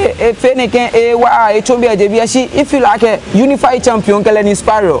mene fe ne ken wa e chombi aje bi shi if you like unified champion kele ni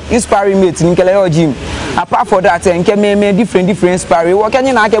sparring mate ni kele yo gym. Apart for that nke me different sparring. Wo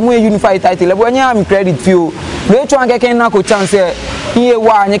kenye na ke mu unified title. Bo nya am credit feel. No to anke ken na ko chance iye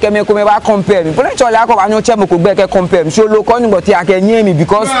wa nye ke me ko me ba compare me. But actually akọ ba nyo che mo ko gbe ke compare me. So lo ko ni but ya ke nye mi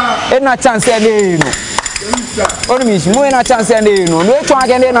because e na chance e no. Oni mi mo na chance e no. No to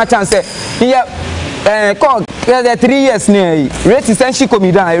anke na chance iye call the 3 years ne rate senshi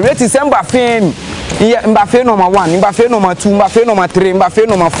komi down rate semba fame Mbafe number 1 Mbafe number 2 Mbafe number 3 Mbafe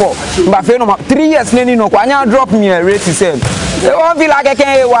number 4 Mbafe number 3 years ne ni no kwa nya drop me rate sem e won feel like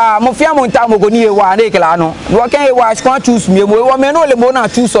ken wa mo fia mo nta mo go ni e wa na ikela no wo ken e wa squan choose me mo wo me no le mo na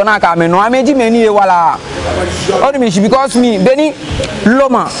choose na ka me no ameji me ni e wala all me because me beni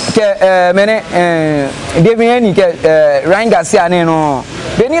loma ke mene deveni ke Ranga sia ne no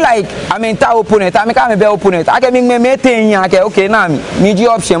beni like amenta opponent ameka me be opponent ake me ten ya ke okay na me ji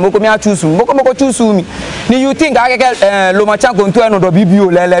option mo ko me choose mo ko choose me ni you think ake loma chan ko nto e no do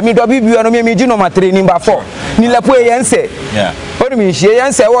bibio lele mi do bibio no me ji number 3 number 4 ni lepo e yense yeah what me she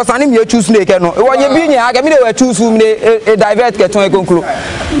yense was ani me choose ne ke no e wo ye bi nya ake me de we choose me e divert ke ton e conclude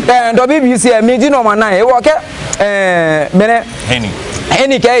do bibio se me ji number 9 e wo ke mene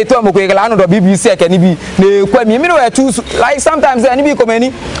any ke to mo ko ekala no do BBC ke ni bi na kwa mi no we choose like sometimes any bi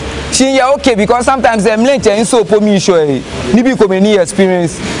komeni she ya okay because sometimes them late in so po mi show ni bi komeni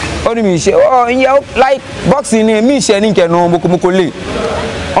experience only me she oh yeah like boxing me she ni ke no mo ko le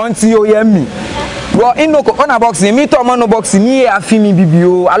until o ye mi well in no on a boxing me to mo no boxing ni afimi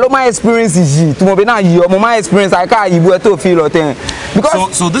bibio alo my experience is to mo be na yi o my experience I ka yibu e to feel o ten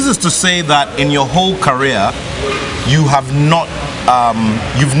because so this is to say that in your whole career you have not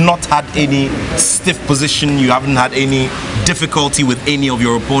you've not had any stiff position, you haven't had any difficulty with any of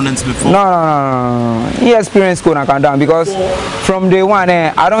your opponents before? No. He experience could not come down because from day one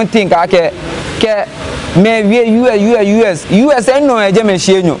I don't think I can me US no eje me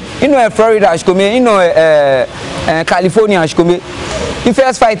hie no Florida ashkome no California ashkome the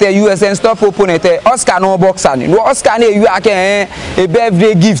first fight US and stop opponent Oscar no boxer ni Oscar na you ake a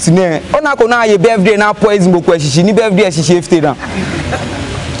birthday gift ne ona ko na ye birthday na poison boku ashishi ni birthday ashishi efte na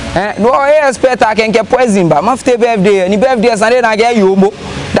no expect I can get poison ba mafte birthday ni birthday Sunday na get you mo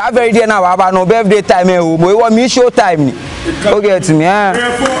that very day na baba no birthday time e o mo e want me show time ni okay to me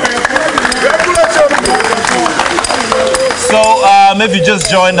So, if you just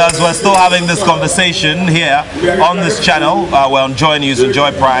joined us, we're still having this conversation here on this channel. We're on JoyNews, on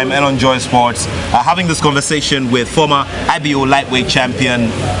Joy Prime, and on Joy Sports. Having this conversation with former IBO lightweight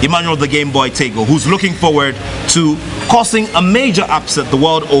champion Emmanuel the Game Boy Tego, who's looking forward to causing a major upset the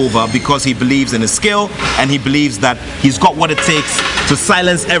world over because he believes in his skill and he believes that he's got what it takes to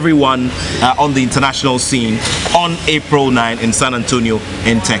silence everyone on the international scene on April 9 in San Antonio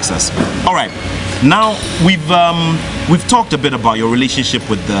in Texas. All right. Now we've talked a bit about your relationship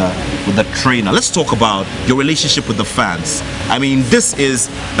with the trainer. Let's talk about your relationship with the fans. I mean, this is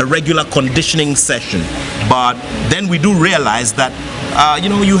a regular conditioning session, but then we do realize that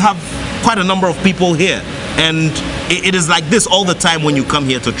you have quite a number of people here, and it is like this all the time when you come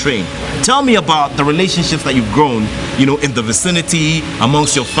here to train. Tell me about the relationships that you've grown, in the vicinity,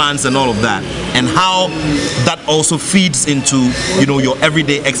 amongst your fans and all of that, and how that also feeds into, your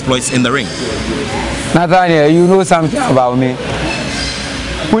everyday exploits in the ring. Nathaniel, you know something about me.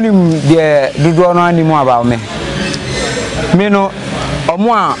 When you do know anymore about me. Me no,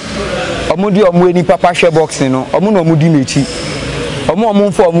 omo di papa share boxing no, omo no mudi mechi.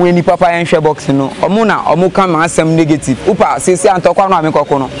 Omo for omo ni papa en share boxing no. Omo come asem negative. Upa sisi antokwa no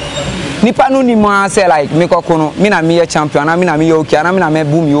amekoko no. Nipa no ni mo say like mekoko no, me na me champion, na me na me okay, na me na me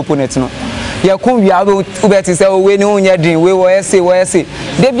boom your opponent no. Ya kun wi abo ubeti say we ni onye din we wo say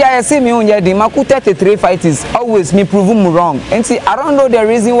dey bia say me onye din maku 33 fighters always me prove me wrong enti I don't know the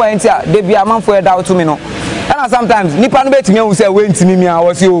reason why enti dey bia man for doubt to me no and sometimes nipa no betimi hu say we ntimi me a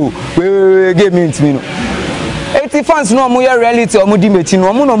wo say o we game me ntimi no 80 fans no mo your reality o mo di mechi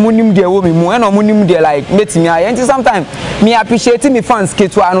no mo no mo nim de wo me mu and o mo nim de like metimi a enti sometimes me appreciate me fans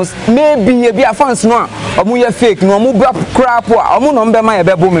ketua no maybe e bia fans no o mo ye fake no mo bra crap o mo no mbe ma ye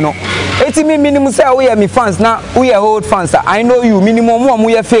bebo me no eti me minimum say we are me fans now we are old fans I know you minimum mo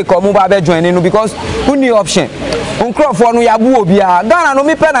ye fake or mo ba be join no because who need option Uncrofo no yabu obia Ghana no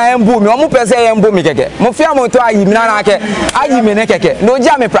me pe na embu me o mo pe say embu me keke mo fia mo to ayi mi na ke ayi me ne keke no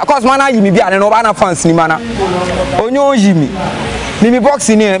ja me pra cause man ayi mi bia ne no ba na fans ni mana onyo yi mi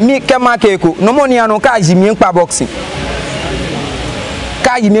boxing ni mi kema keko no mo ni anu ka yi mi npa boxing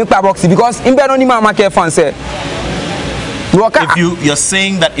because imbe no ni mama ke fans say you're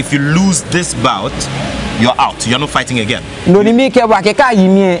saying that if you lose this bout, you're out. You're not fighting again. No ni mi ke wa ke ka yi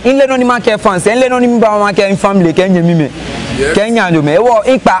mi inle no ni ma ke fans inle no ni mi ba ma ke family ke nya mi me ke nya ndo me wo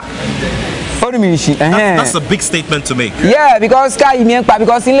ipa that's a big statement to make. Yeah, because ka yi mi ipa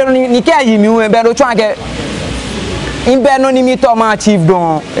because inle no ni ke yi mi we be do twa ke imbe no ni mi to ma achieve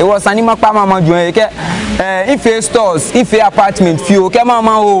don e was anima pa mama join ke if stores if apartment few ke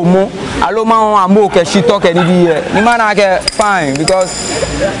mama o mo alo ma amo ke shito ke ni bi ni mana ke fine because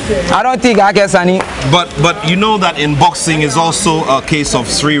I don't think I can sani. But you know that in boxing is also a case of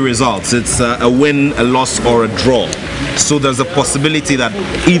 3 results. It's a win, a loss, or a draw. So there's a possibility that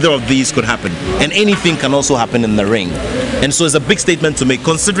either of these could happen, and anything can also happen in the ring. And so it's a big statement to make,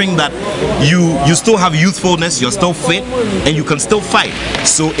 considering that you still have youthfulness, you're still fit, and you can still fight.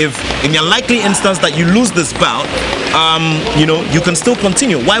 So if in your likely instance that you lose this bout, you can still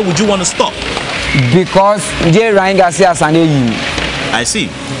continue. Why would you want to stop? Because J. Ryan Garcia Sane. I see.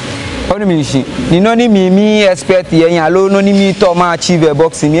 You know me expect yen alone no me to ma achieve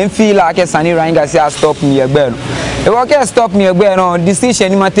boxing. Me feel like Sani Ryan Garcia stop me again. E work stop me again no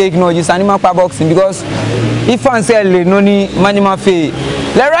decision ma take no just anima pa boxing because if fan say le no ni manima fe.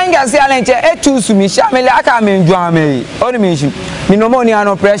 Le Ryan Garcia lenche e choose me sha me le aka me njo me. Oni me no money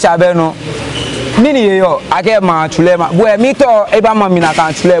no pressure be no. Mini yo ake ma chule ma. Boy me to e ba ma mi na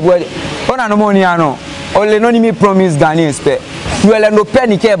kan chule boy. Ona no money no. Only no me promise Ghanaian expect. You will no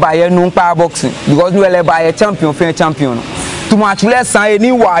penny care by a non power boxing because you will buy a champion, fair champion. Too much less than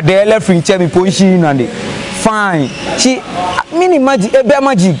any word there left in Chemi Ponshi and fine. She mini magic, a bear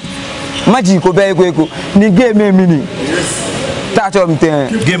magic. Magic obey go. Ni game mini. Touch on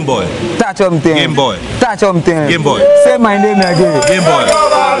 10. Game Boy. Touch on 10. Game Boy. Touch on 10. Game Boy. Say my name again. Game Boy.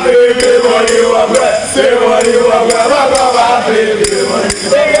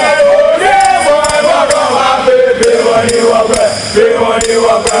 They want you